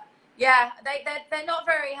 But yeah, they're not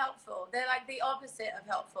very helpful. They're like the opposite of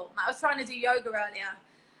helpful. I was trying to do yoga earlier,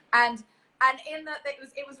 and in that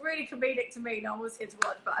it was really comedic to me. No one was here to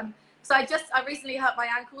watch, but I recently hurt my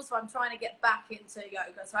ankle, so I'm trying to get back into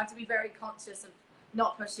yoga. So I have to be very conscious of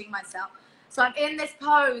not pushing myself. So I'm in this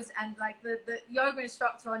pose, and like the yoga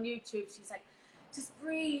instructor on YouTube, she's like, just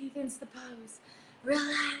breathe into the pose,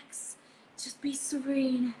 relax, just be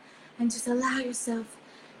serene, and just allow yourself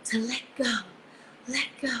to let go.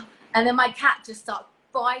 And then my cat just starts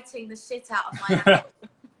biting the shit out of my ankle.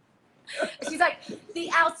 She's like, the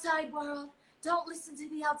outside world, don't listen to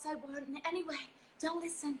the outside world in any way. Don't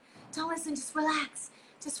listen, just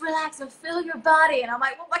relax and feel your body. And I'm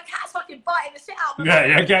like, well, my cat's fucking biting the shit out of me.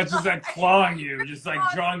 Yeah, your cat's just like clawing you, just like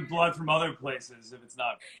drawing blood from other places if it's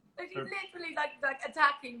not. She's literally like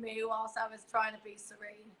attacking me whilst I was trying to be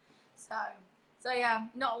serene. So yeah,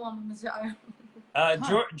 not a one-woman show.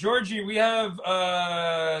 Georgie, we have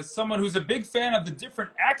someone who's a big fan of the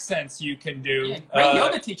different accents you can do. Yeah, great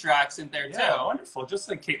yoga teacher accent there, too. Yeah, wonderful. Just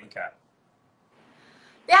like Caitlin Cat.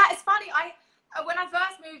 Yeah, it's funny. When I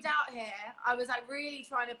first moved out here, I was like really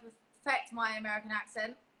trying to perfect my American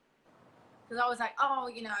accent. Because I was like, oh,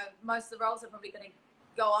 you know, most of the roles are probably going to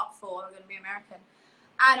go up for are going to be American.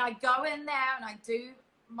 And I go in there and I do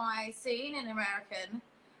my scene in American.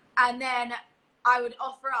 And then I would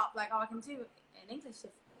offer up, like, oh, I can do it in English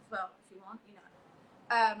as well, if you want, you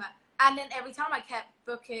know. And then every time I kept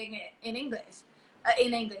booking it in English,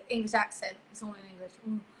 English accent. It's all in English.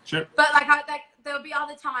 Sure. But there'll be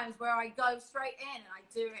other times where I go straight in and I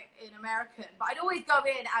do it in American. But I'd always go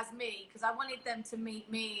in as me because I wanted them to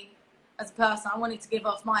meet me as a person. I wanted to give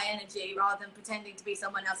off my energy rather than pretending to be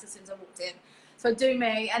someone else as soon as I walked in. So do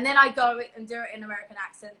me, and then I go and do it in American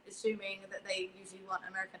accent, assuming that they usually want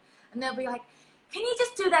American. And they'll be like, can you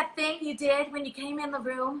just do that thing you did when you came in the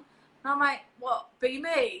room? And I'm like, what, be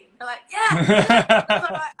me? They're like, yeah. So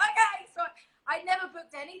I'm like, okay. So I never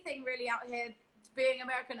booked anything really out here being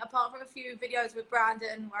American, apart from a few videos with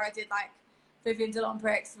Brandon where I did like Vivian Delon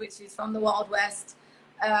Pricks, which is from the Wild West.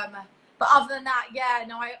 But other than that, yeah,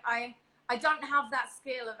 no, I don't have that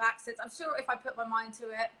skill of accents. I'm sure if I put my mind to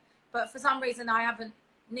it, but for some reason I haven't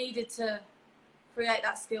needed to create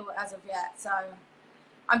that skill as of yet. So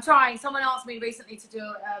I'm trying. Someone asked me recently to do,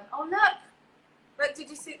 oh look, Look, did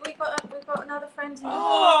you see? We've got another friend here.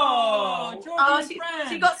 Oh, Georgie's friend.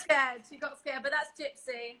 She got scared. But that's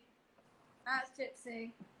Gypsy.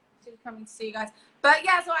 She's coming to see you guys. But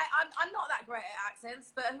yeah, so I'm not that great at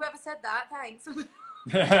accents. But whoever said that, thanks.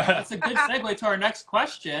 That's a good segue to our next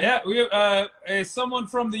question. Yeah, we have someone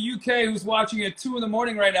from the UK who's watching at 2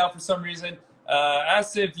 a.m. right now for some reason.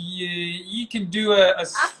 Asked if you can do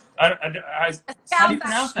how do you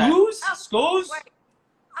pronounce that? Schools? Wait,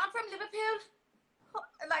 I'm from Liverpool.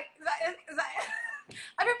 Like, is that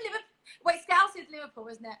I'm from Liverpool. Wait, Scouse is Liverpool,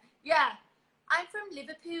 isn't it? Yeah. I'm from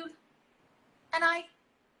Liverpool. And I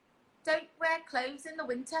don't wear clothes in the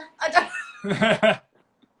winter. I don't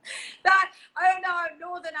know,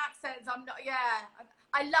 northern accents, I'm not, yeah.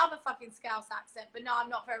 I love a fucking Scouse accent, but no, I'm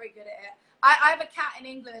not very good at it. I have a cat in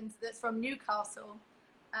England that's from Newcastle,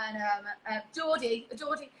 and Georgie,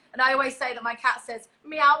 and I always say that my cat says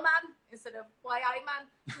meow man instead of why man,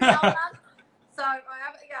 meow man. So I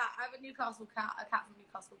have a Newcastle cat, a cat from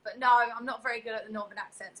Newcastle, but no, I'm not very good at the northern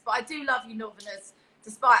accents, but I do love you northerners,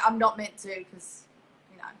 despite I'm not meant to, because,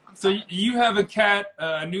 you know, I'm So sorry. you have a cat,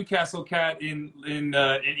 a Newcastle cat in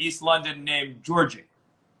East London named Georgie.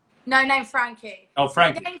 No, named Frankie. Oh,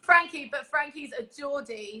 Frankie. Named Frankie, but Frankie's a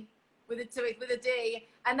Geordie with a D,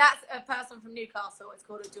 and that's a person from Newcastle. It's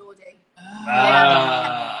called a Geordie.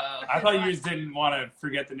 I thought you just didn't want to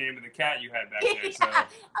forget the name of the cat you had back there. So. I'm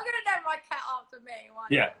gonna name my cat after me. Why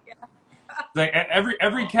Yeah. Like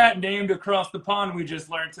every cat named across the pond we just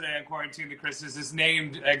learned today on Quarantine the Chris's is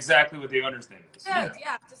named exactly what the owner's name is. Yeah.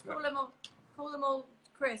 Just call them all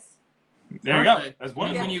Chris. There you go. That's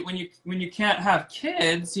one. When you can't have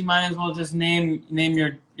kids, you might as well just name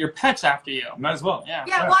your pets after you. Might as well. Yeah.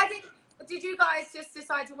 Yeah. Why did you guys just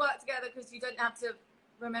decide to work together because you don't have to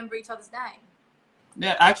remember each other's name?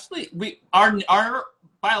 Yeah. Actually, our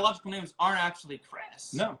biological names aren't actually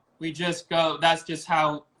Chris. No. We just go. That's just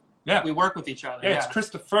how. Yeah. We work with each other. Yeah. It's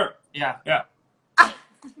Christopher. Yeah. Yeah.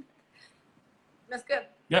 That's good.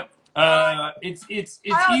 Yep. It's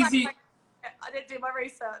easy. I didn't do my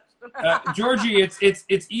research. Georgie,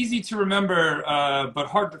 it's easy to remember, but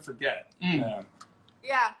hard to forget. Mm.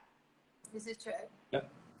 Yeah. This is true. Yeah.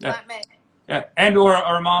 Like me. Yeah. And or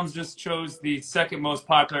our moms just chose the second most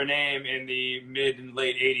popular name in the mid and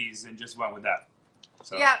late 80s and just went with that.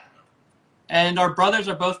 So. Yeah. And our brothers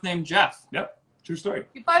are both named Jeff. Yep. True story.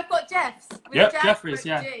 You both got Jeffs. Yep. Jeffries,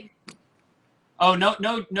 yeah. G. Oh, no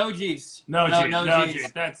G's. No G's.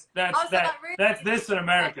 G's. That's really that's this in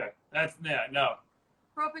America. That's no.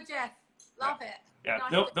 Proper Jeff. Love it. Yeah.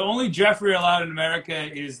 Nice. The only Jeffrey allowed in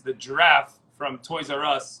America is the giraffe from Toys R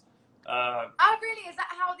Us. Oh, really? Is that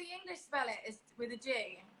how the English spell it? Is with a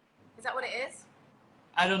G? Is that what it is?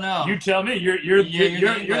 I don't know. You tell me. You're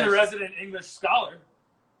the resident English scholar.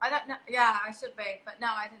 I don't know. Yeah, I should be, but no,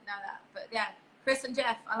 I didn't know that. But yeah, Chris and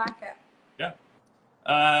Jeff, I like it. Yeah.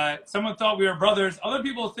 Someone thought we were brothers. Other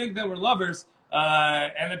people think that we're lovers.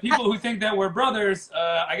 And the people who think that we're brothers,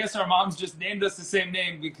 I guess our moms just named us the same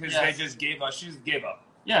name because they just gave us. She just gave up.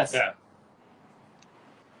 Yes. Yeah.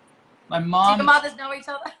 My mom. Do your mothers know each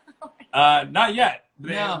other? Not yet.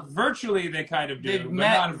 No. Virtually, they kind of do, They've but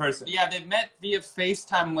met, not in person. Yeah, they've met via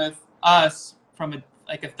FaceTime with us from a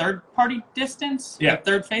third-party distance. Yeah. A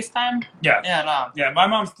third FaceTime. Yeah. Yeah. No. Yeah. My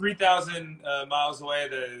mom's 3,000 miles away.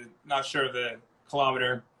 Not sure of the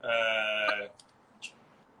kilometer.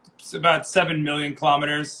 It's about 7 million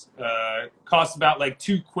kilometers. Costs about like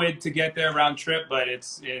 £2 to get there round trip, but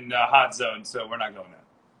it's in a hot zone, so we're not going there.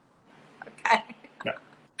 Okay. Yeah.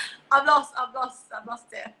 I've lost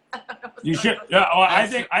it. You should. Yeah. Oh, I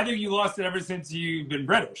think you lost it ever since you've been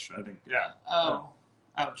British. I think. Yeah. Oh.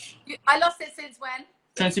 Ouch. I lost it since when?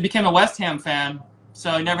 Since you became a West Ham fan,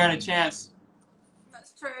 so you never had a chance.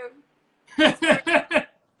 That's true.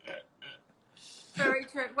 Very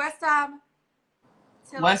true. West Ham.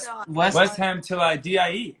 West Ham till I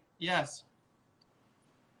die. Yes.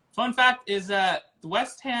 Fun fact is that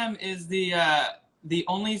West Ham is the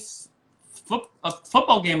only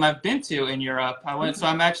football game I've been to in Europe. So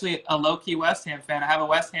I'm actually a low-key West Ham fan. I have a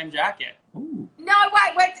West Ham jacket. Ooh. No,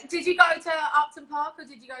 wait. Did you go to Upton Park or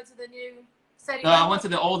did you go to the new stadium? No, I went to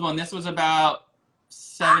the old one. This was about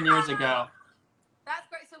 7 years ago. That's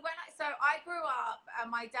great. So I grew up and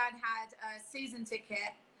my dad had a season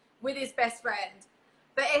ticket with his best friend.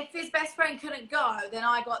 But if his best friend couldn't go, then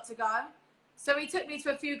I got to go. So he took me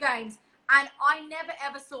to a few games and I never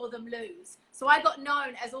ever saw them lose. So I got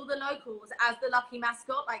known as all the locals as the lucky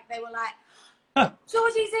mascot. Like they were like,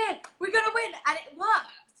 Georgie's in, we're gonna win, and it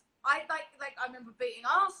worked. I remember beating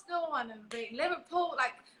Arsenal, I remember beating Liverpool.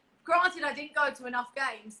 Like, granted, I didn't go to enough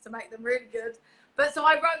games to make them really good, but so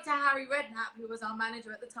I wrote to Harry Redknapp, who was our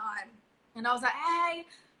manager at the time, And I was like, hey,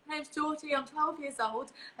 my name's Georgie, I'm 12 years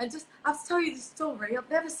old. And just, I have to tell you this story. I've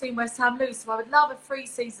never seen West Ham lose, so I would love a free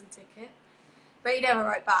season ticket. But he never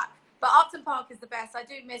wrote back. But Upton Park is the best. I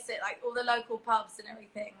do miss it, like all the local pubs and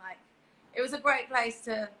everything. Like, it was a great place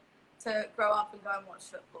to grow up and go and watch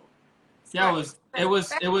football. Yeah, it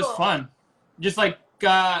was fun. Just like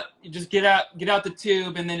you just get out the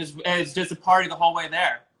tube, and then it's just a party the whole way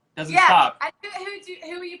there. Doesn't stop. And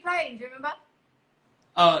who were you playing? Do you remember?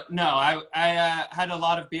 Oh no, I had a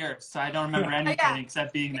lot of beer, so I don't remember anything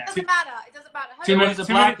except being there. It doesn't matter. It doesn't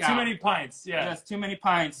matter. Too many pints. Yeah. Yes, too many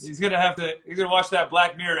pints. He's gonna watch that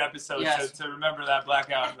Black Mirror episode to remember that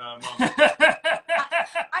blackout moment.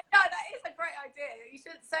 I know that is a great idea. You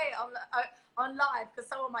shouldn't say it on live because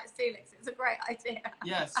someone might steal it. It's a great idea.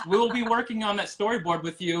 Yes, we will be working on that storyboard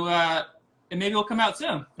with you, and maybe it'll come out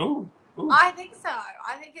soon. Ooh. I think so.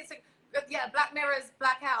 I think it's Black Mirror's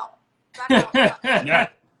blackout. Yeah.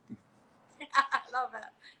 I love it.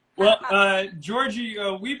 Well, Georgie,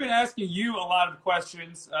 we've been asking you a lot of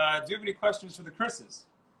questions. Do you have any questions for the Chris's?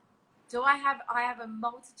 Do I have a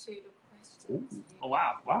multitude of questions. Ooh. Oh,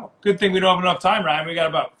 wow. Good thing we don't have enough time, Ryan. We got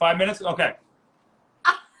about 5 minutes. Okay.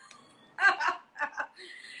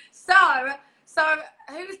 So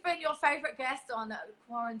who's been your favorite guest on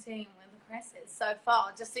Quarantine with the Chris's so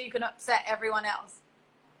far? Just so you can upset everyone else.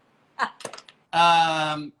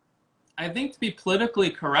 I think to be politically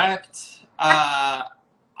correct, I'm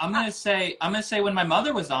gonna say when my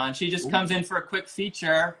mother was on, she just comes in for a quick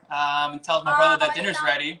feature and tells my brother that dinner's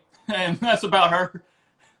ready, and that's about her.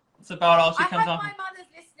 That's about all she comes on. I hope my mother's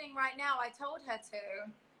listening right now. I told her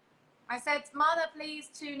to. I said, "Mother, please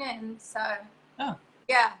tune in." So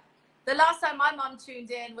yeah, the last time my mum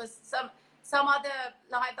tuned in was some other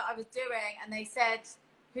live that I was doing, and they said,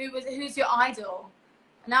 "Who's your idol?"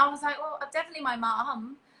 And I was like, "Well, definitely my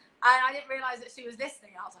mum." And I didn't realise that she was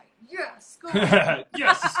listening. I was like, yes, scored.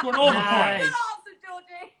 Yes, you scored all the points. Good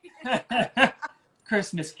answer, Georgie.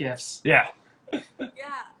 Christmas gifts. Yeah.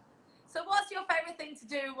 Yeah. So what's your favourite thing to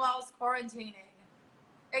do whilst quarantining?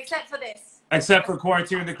 Except for this. Except for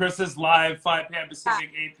Quarantine with the Chris's, live 5 p.m.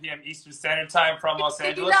 Pacific, 8 p.m. Eastern Standard Time from Los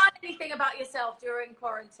Angeles. Did you learn anything about yourself during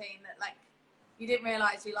quarantine that, like, you didn't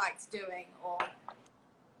realise you liked doing? Or...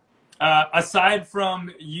 aside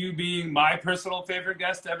from you being my personal favorite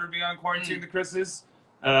guest to ever be on Quarantine with the Chris's,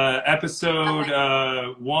 episode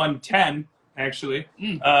 110, actually,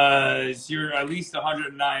 you're at least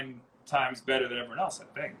 109 times better than everyone else, I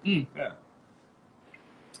think. Yeah.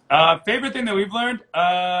 Favorite thing that we've learned?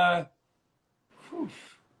 It's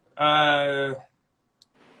a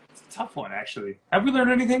tough one, actually. Have we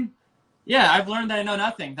learned anything? Yeah, I've learned that I know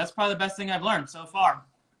nothing. That's probably the best thing I've learned so far.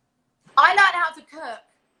 I learned how to cook.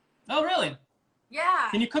 Oh, really? Yeah.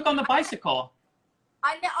 Can you cook on the bicycle?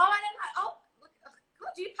 I know. Oh,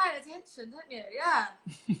 God, you pay attention, don't you? Yeah.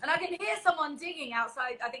 And I can hear someone digging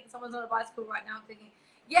outside. I think someone's on a bicycle right now digging.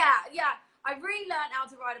 Yeah. I really learned how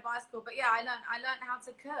to ride a bicycle, but yeah, I learned how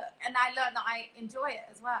to cook, and I learned that I enjoy it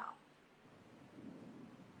as well.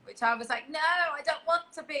 Which I was like, no, I don't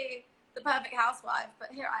want to be the perfect housewife, but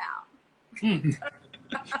here I am.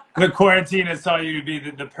 The quarantine has taught you to be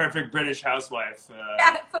the perfect British housewife.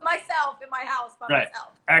 Yeah, for myself, in my house, by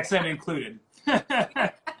myself. Accent included.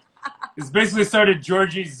 It's basically started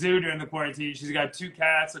Georgie's zoo during the quarantine. She's got 2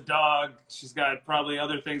 cats, a dog. She's got probably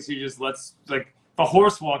other things she just lets, like, if a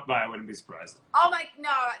horse walked by, I wouldn't be surprised. Oh my,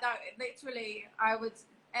 no, literally, I would,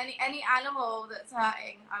 any animal that's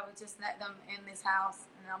hurting, I would just let them in this house.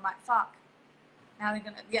 And I'm like, fuck. Now they're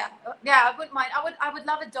gonna, yeah, I wouldn't mind. I would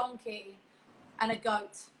love a donkey and a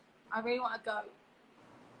goat. I really want a goat.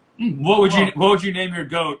 What would you name your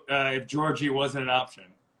goat if Georgie wasn't an option?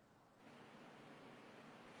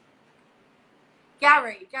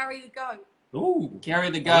 Gary the goat. Ooh,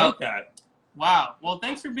 Gary the goat. I like that. Wow. Well,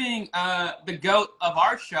 thanks for being the goat of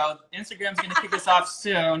our show. Instagram's going to kick us off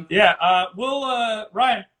soon. Yeah.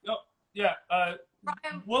 Ryan. Oh, yeah.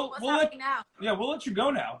 Ryan, what's happening now? Yeah, we'll let you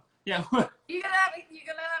go now. Yeah. You gonna let me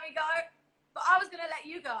go? But I was gonna let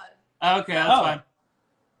you go. Okay, that's fine.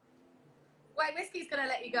 Wait, Whiskey's gonna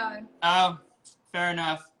let you go. Oh, fair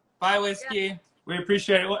enough. Bye, Whiskey. Yeah. We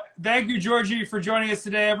appreciate it. Well, thank you, Georgie, for joining us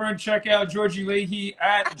today. Everyone, check out Georgie Leahy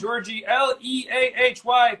at Georgie Leahy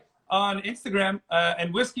on Instagram,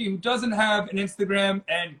 and Whiskey, who doesn't have an Instagram,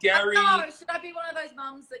 and Gary. No, should I be one of those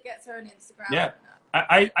mums that gets her an Instagram? Yeah.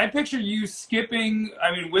 I picture you skipping.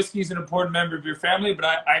 I mean, Whiskey's an important member of your family, but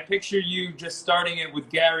I picture you just starting it with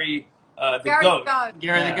Gary the goat.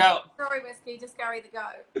 Gary the goat. Sorry, Whiskey, just Gary the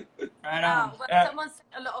goat. Right on. Someone sent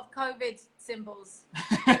a lot of COVID symbols.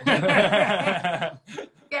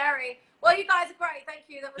 Gary. Well, you guys are great. Thank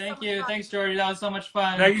you. That was Thank so you. much fun. Thanks, Georgie. That was so much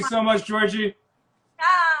fun. Thank you so much, Georgie.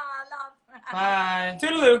 Love. Bye.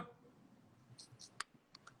 Toodaloo.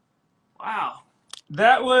 Wow.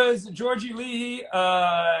 That was Georgie Leahy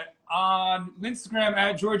on Instagram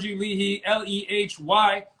at Georgie Leahy,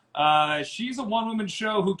 Lehy. She's a one-woman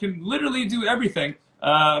show who can literally do everything,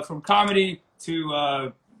 from comedy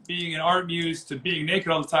to being an art muse to being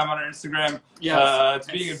naked all the time on her Instagram, Yes.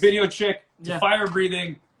 to being a video chick to Yeah. fire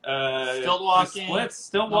breathing, Stilt walking. splits,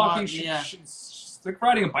 still walking. Yeah. She's like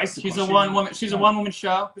riding a bicycle. She's a one-woman. She's a one-woman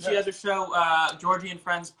show. She has her show, Georgie and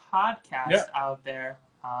Friends podcast out there.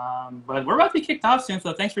 But we're about to be kicked off soon,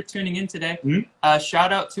 so thanks for tuning in today. Mm-hmm.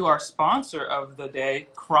 Shout out to our sponsor of the day,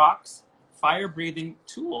 Crocs fire-breathing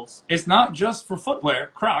tools. It's not just for footwear.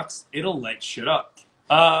 Crocs, it'll light shit up.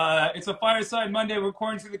 It's a Fireside Monday. We're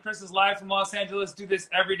quarantining the Chris's live from Los Angeles. Do this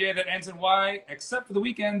every day that ends in Y, except for the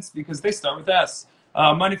weekends, because they start with S.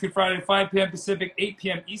 Monday through Friday, 5 p.m. Pacific, 8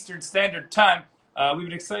 p.m. Eastern Standard Time. We have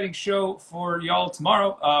an exciting show for y'all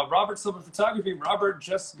tomorrow. Robert Silver Photography. Robert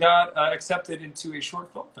just got accepted into a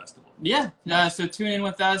short film festival. Yeah, so tune in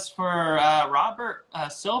with us for Robert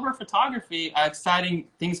Silver Photography. Exciting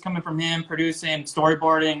things coming from him, producing,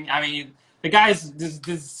 storyboarding. I mean, the guy's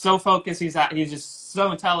just so focused. He's just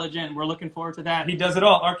so intelligent. We're looking forward to that. He does it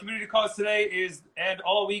all. Our community cause today and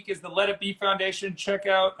all week is the Let It Be Foundation. Check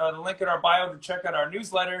out the link in our bio to check out our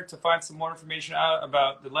newsletter to find some more information out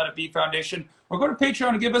about the Let It Be Foundation. Or go to Patreon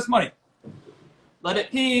and give us money. Let it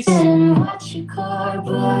peace. Watch your car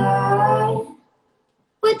burn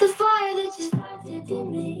with the fire that you started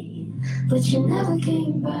in me, but you never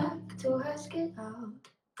came back to ask it out.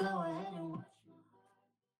 Go ahead and watch.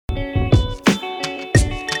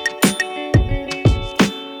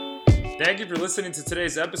 Thank you for listening to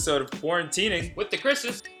today's episode of Quarantining. With the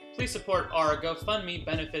Chris's, please support our GoFundMe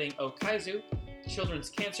benefiting Okaizu Children's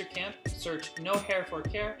Cancer Camp. Search No Hair for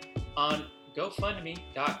Care on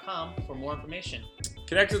GoFundMe.com for more information.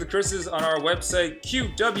 Connect with the Chris's on our website,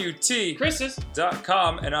 QWT.com,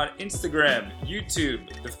 and on Instagram, YouTube,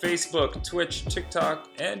 the Facebook, Twitch, TikTok,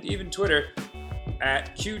 and even Twitter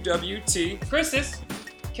at QWT. Chris's,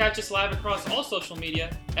 catch us live across all social media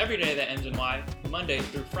every day that ends in Y, Monday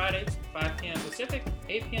through Friday, 5 p.m. Pacific,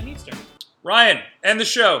 8 p.m. Eastern. Ryan, end the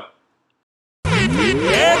show.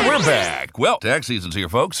 And we're back. Well, tax season's here,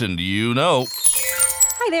 folks, and you know.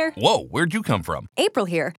 Hi there. Whoa, where'd you come from? April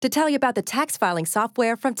here to tell you about the tax filing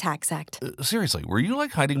software from TaxAct. Seriously, were you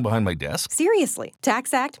like hiding behind my desk? Seriously,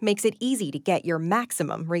 TaxAct makes it easy to get your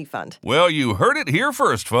maximum refund. Well, you heard it here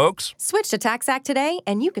first, folks. Switch to TaxAct today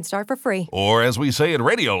and you can start for free. Or as we say in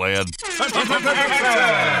Radioland,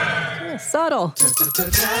 Subtle.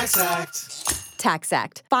 TaxAct.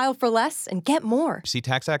 TaxAct. File for less and get more. See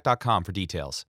taxact.com for details.